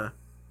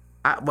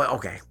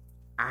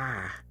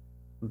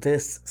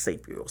this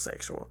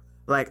sapiosexual.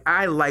 Like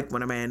I like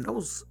when a man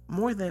knows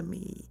more than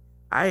me.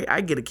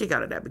 I get a kick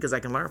out of that because I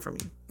can learn from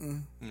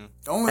you.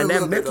 Only and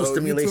that mental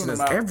stimulation is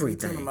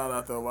everything. You tune them out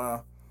after a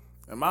while.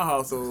 In my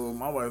household,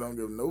 my wife don't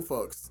give no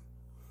fucks.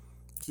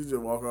 She just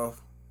walk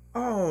off.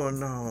 Oh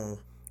no.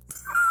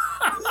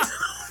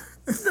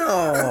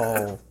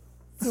 No.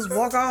 Just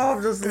walk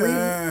off, just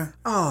leave.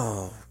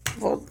 Oh.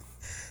 Well,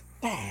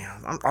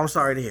 damn. I'm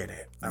sorry to hear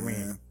that. I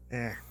mean,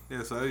 yeah.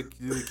 Yeah, so I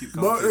usually keep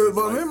But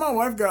me and my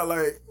wife got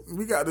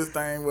we got this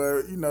thing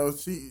where,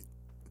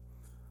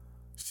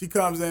 she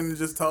comes in and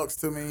just talks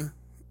to me,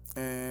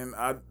 and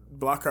I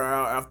block her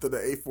out after the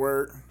 8th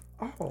word.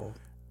 Oh.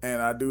 And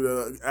I do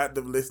the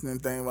active listening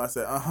thing where I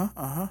say,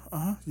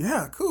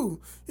 yeah, cool.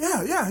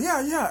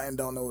 Yeah, and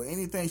don't know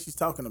anything she's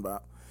talking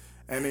about.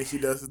 And then she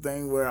does the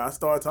thing where I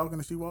start talking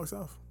and she walks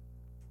off.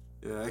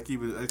 Yeah, I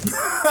keep it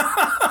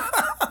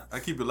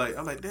light.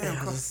 I'm like,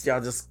 damn.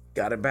 Y'all just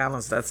got it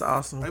balanced. That's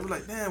awesome. I be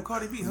like, damn,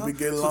 Cardi B, huh? We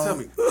get so along. tell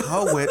me,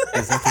 how wet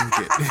does that thing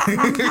get?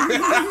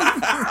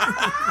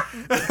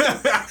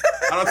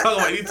 I don't talk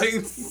about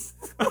anything.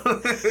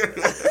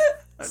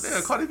 Like,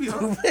 damn, Cardi B,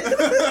 huh?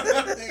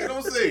 You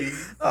don't say.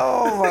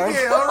 Oh my.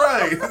 Yeah, all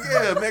right.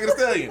 Yeah, Megan Thee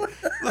Stallion.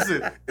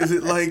 Listen, is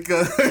it like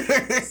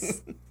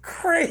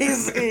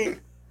crazy?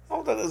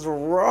 What is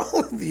wrong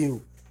with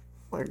you?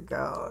 My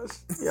gosh,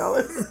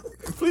 y'all.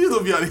 Please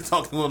don't be out here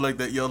talking to him like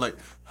that. Y'all like,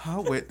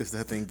 how wet does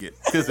that thing get?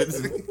 Because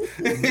it's.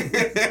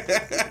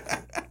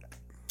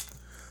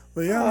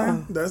 But yeah,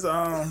 man, that's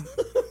Let me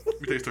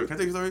tell you a story. Can I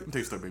tell you a story? Let me tell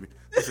you a story, baby.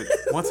 Listen,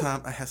 one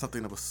time I had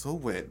something that was so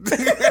wet. Where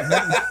did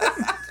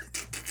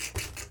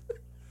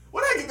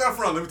I get that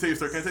from? Let me tell you a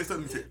story. Can I tell you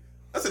something?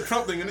 That's a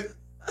Trump thing, isn't it?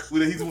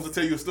 When he wants to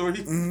tell you a story.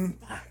 Mm-hmm.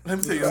 Let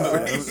me tell you a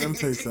story. Let me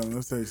tell you something.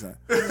 I'm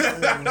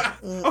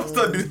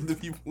starting doing this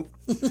to people.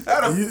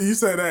 You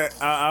say that.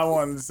 I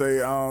wanted to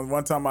say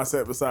one time I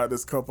sat beside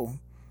this couple,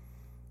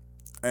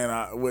 and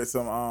I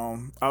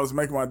was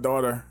making my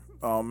daughter.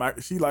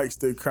 She likes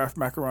the Kraft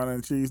macaroni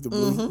and cheese, the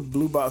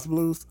blue box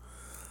blues,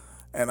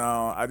 and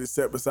I just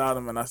sat beside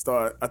them and I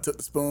took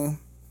the spoon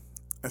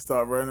and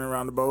started running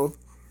around the bowl.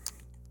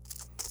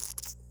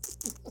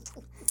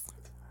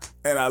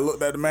 And I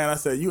looked at the man. I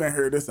said, "You ain't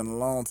heard this in a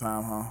long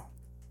time, huh?"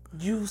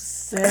 You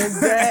said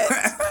that?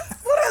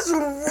 What is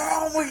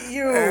wrong with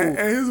you? And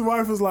his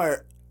wife was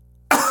like,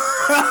 Ted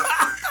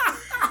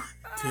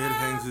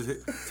hangs his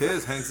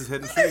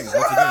head in shame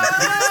once again.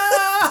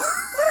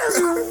 What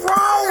is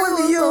wrong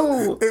with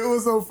you? It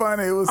was so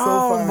funny. It was so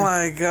funny. Oh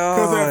my god!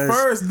 Because at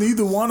first,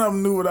 neither one of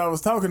them knew what I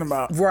was talking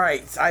about.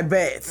 Right, I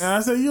bet. And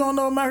I said, "You don't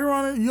know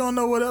macaroni? You don't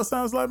know what else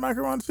sounds like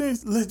macaroni and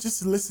cheese?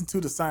 Just listen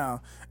to the sound."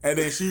 And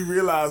then she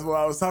realized what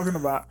I was talking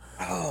about.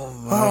 Oh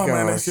my gosh.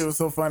 Man, that shit was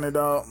so funny,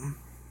 dog.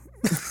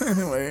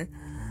 Anyway.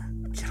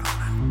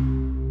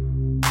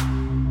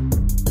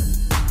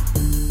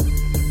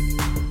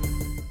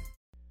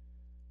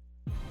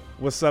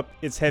 What's up?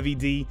 It's Heavy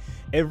D.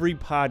 Every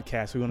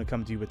podcast, we want to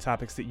come to you with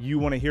topics that you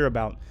want to hear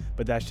about,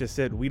 but that's just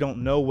it. We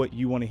don't know what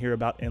you want to hear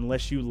about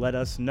unless you let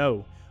us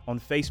know. On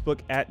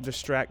Facebook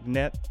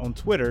 @DistractNet, on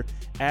Twitter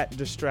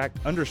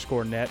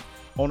 @Distract_net,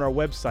 on our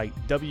website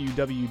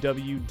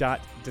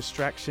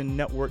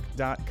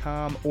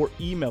www.distractionnetwork.com, or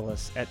email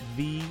us at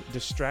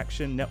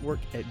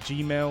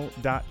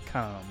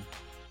thedistractionnetwork@gmail.com.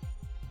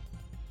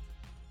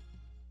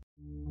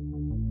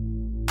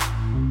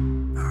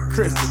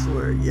 Chris, I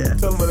swear, yeah.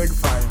 Tell them where they can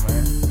find you,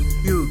 man.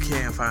 You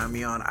can find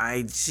me on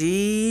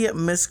IG,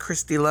 Miss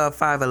Christy Love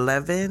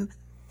 511,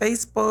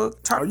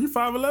 Facebook. Are you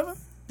 5'11"?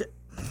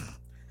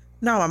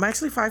 No, I'm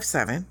actually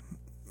 5'7",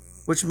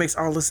 which makes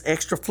all this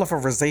extra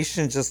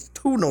flufferization just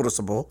too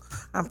noticeable.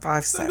 I'm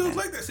 5'7". Some dudes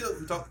like that.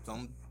 She'll talk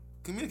some,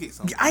 communicate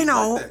something. I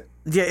know. Like that.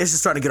 Yeah, it's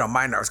just starting to get on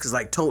my nerves because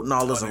like toting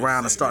all this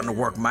around is starting to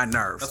work my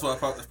nerves. That's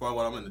probably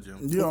why I'm in the gym.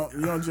 You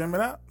don't gym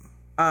it out?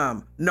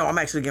 No, I'm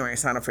actually getting ready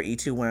to sign up for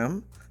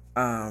E2M.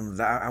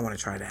 I want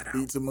to try that out.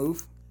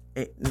 E2Move?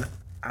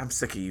 I'm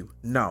sick of you.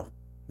 No.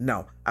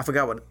 I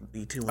forgot what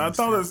E2 I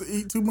thought it was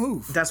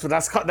E2Move. That's what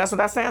that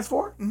stands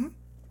for? Mm-hmm.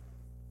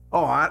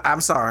 Oh,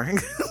 I'm sorry. You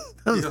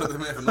know the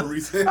man for no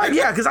reason.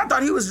 Yeah, because I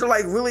thought he was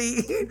like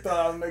really. You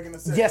thought I was making a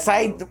sense. Yes,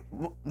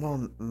 well,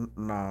 no,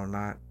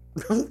 not.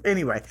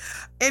 Anyway,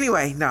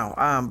 no.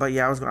 But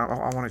yeah, I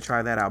want to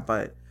try that out.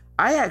 But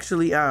I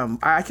actually,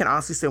 I can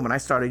honestly say when I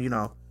started,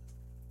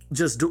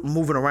 just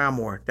moving around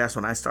more. That's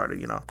when I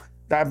started.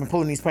 I've been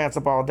pulling these pants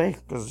up all day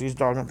because these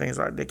doggone things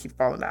they keep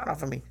falling down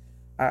off of me.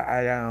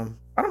 I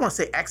don't want to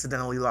say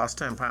accidentally lost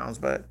 10 pounds,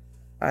 but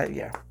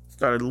I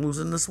started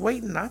losing this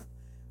weight, and I'm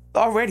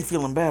already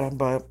feeling better,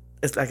 but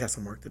I got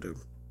some work to do.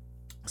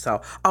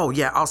 So,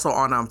 also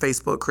on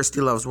Facebook,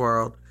 Christy Loves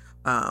World.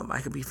 I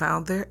can be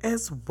found there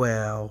as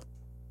well.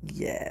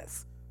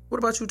 Yes. What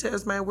about you,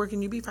 Tez, man? Where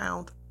can you be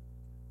found?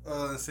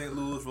 In St.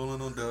 Louis,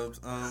 rolling on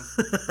dubs.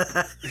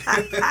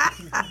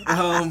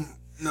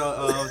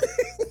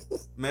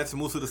 Manson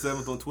Musa the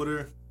 7th on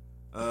Twitter,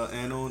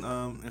 and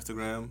on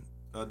Instagram.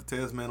 The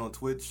Tez Man on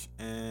Twitch,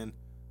 and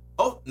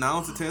now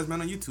it's the Tez Man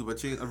on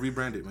YouTube. I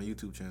rebranded my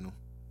YouTube channel.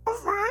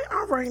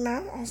 All right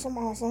now. Awesome.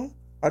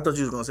 I thought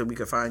you was gonna say we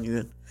could find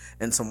you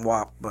in some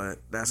WAP, but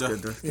that's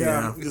good.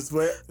 Just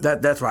wet.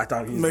 That's what I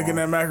thought he was making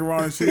that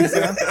macaroni and cheese.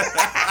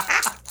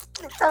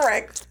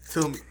 Correct.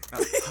 Tell me,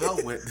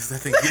 how wet does that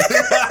thing get?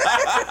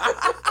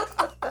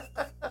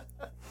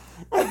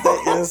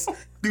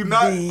 Do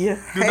not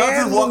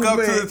just walk up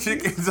to the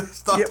chick and just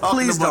start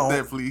talking about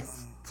that, please.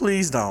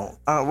 Please don't.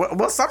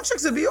 Well, some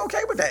chicks would be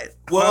okay with that.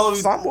 Well,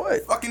 some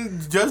would.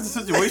 Fucking judge the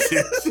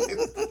situation.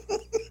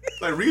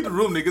 Like, read the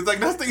room, niggas. Like,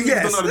 that's the thing you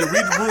don't know how to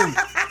read the room.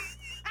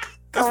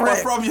 That's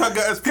my problem y'all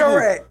got as people.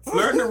 Correct.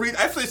 Learn to read.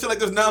 I say shit like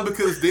this now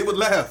because they would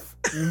laugh.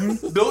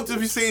 Mm-hmm. Don't just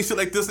be saying shit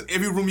like this in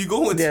every room you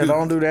go into. Yeah,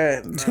 don't do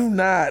that. Do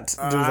not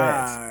do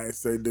that. I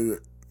say do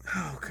it.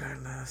 Oh,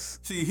 goodness.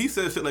 See, he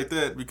said shit like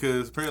that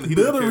because apparently he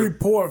build a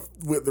rapport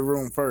with the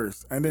room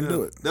first and then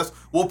do it. That's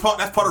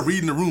part of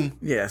reading the room.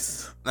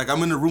 Yes. Like,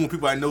 I'm in the room with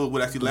people I know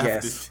would actually laugh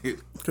at this shit.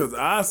 Because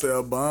I say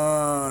a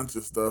bunch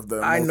of stuff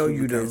that I know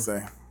you do.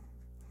 Say.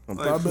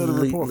 Like, I build a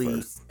rapport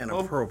first.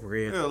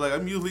 Inappropriate. Yeah, like,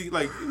 I'm usually,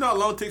 like, you know how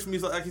long it takes for me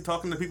to actually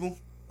talking to people?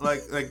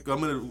 Like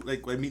I'm gonna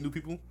like meet new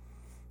people.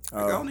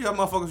 Like, I don't need y'all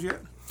motherfuckers yet.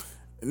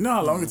 You know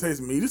how long it takes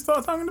me to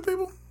start talking to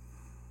people?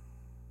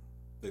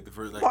 Like the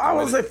first, I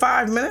would say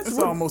 5 minutes. It's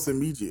almost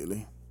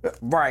immediately.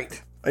 Right.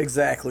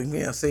 Exactly.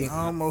 Yeah, see.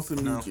 Almost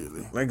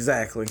immediately. No.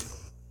 Exactly.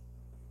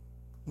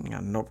 You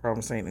got no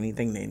problem saying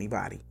anything to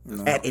anybody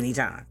at any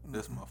time.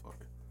 This motherfucker.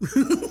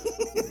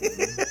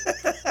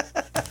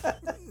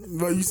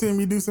 But you seen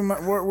me do some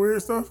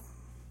weird stuff?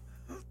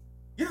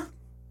 Yeah.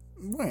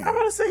 When? I'm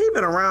about to say he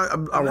been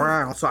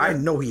around, so I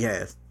know he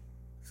has.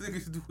 Niggas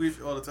used to do weird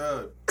shit all the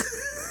time.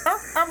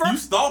 You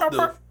stalked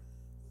them.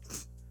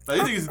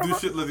 Like, he used to do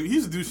shit. Like, he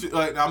used to do shit.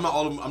 Like, I'm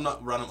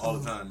not around him all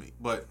the time,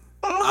 but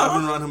I've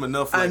been around him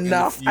enough. Like,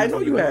 enough. I know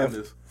you have.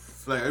 This.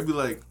 Like, I'd be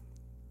like,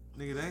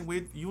 nigga, that ain't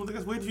weird. You don't think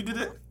that's weird? You did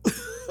that?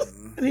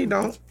 And he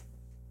don't.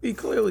 He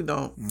clearly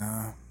don't.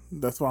 Nah,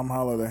 that's why I'm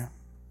Holiday.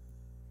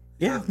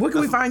 Yeah, where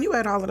can we find you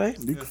at, Holiday?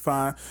 You can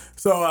find.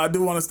 So I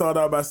do want to start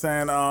out by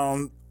saying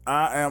I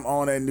am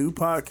on a new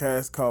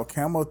podcast called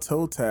Camel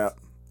Toe Tap.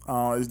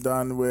 It's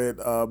done with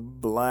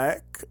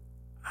Black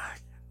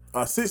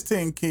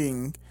 16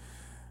 King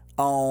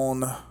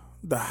on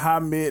the High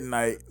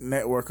Midnight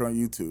Network on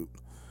YouTube.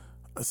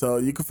 So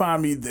you can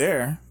find me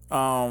there.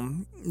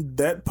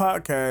 That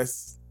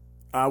podcast,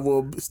 I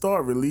will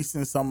start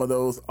releasing some of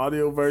those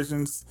audio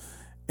versions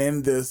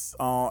in this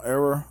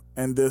era,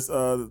 in this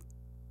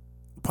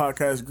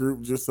podcast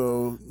group, just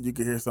so you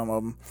can hear some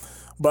of them.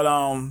 But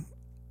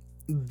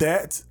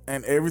that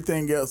and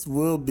everything else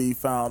will be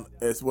found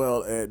as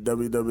well at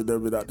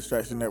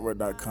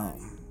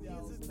www.distractionnetwork.com.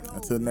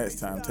 Until next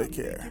time, take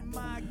care.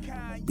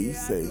 Be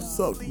safe.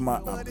 Suck my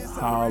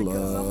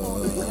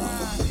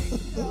holla.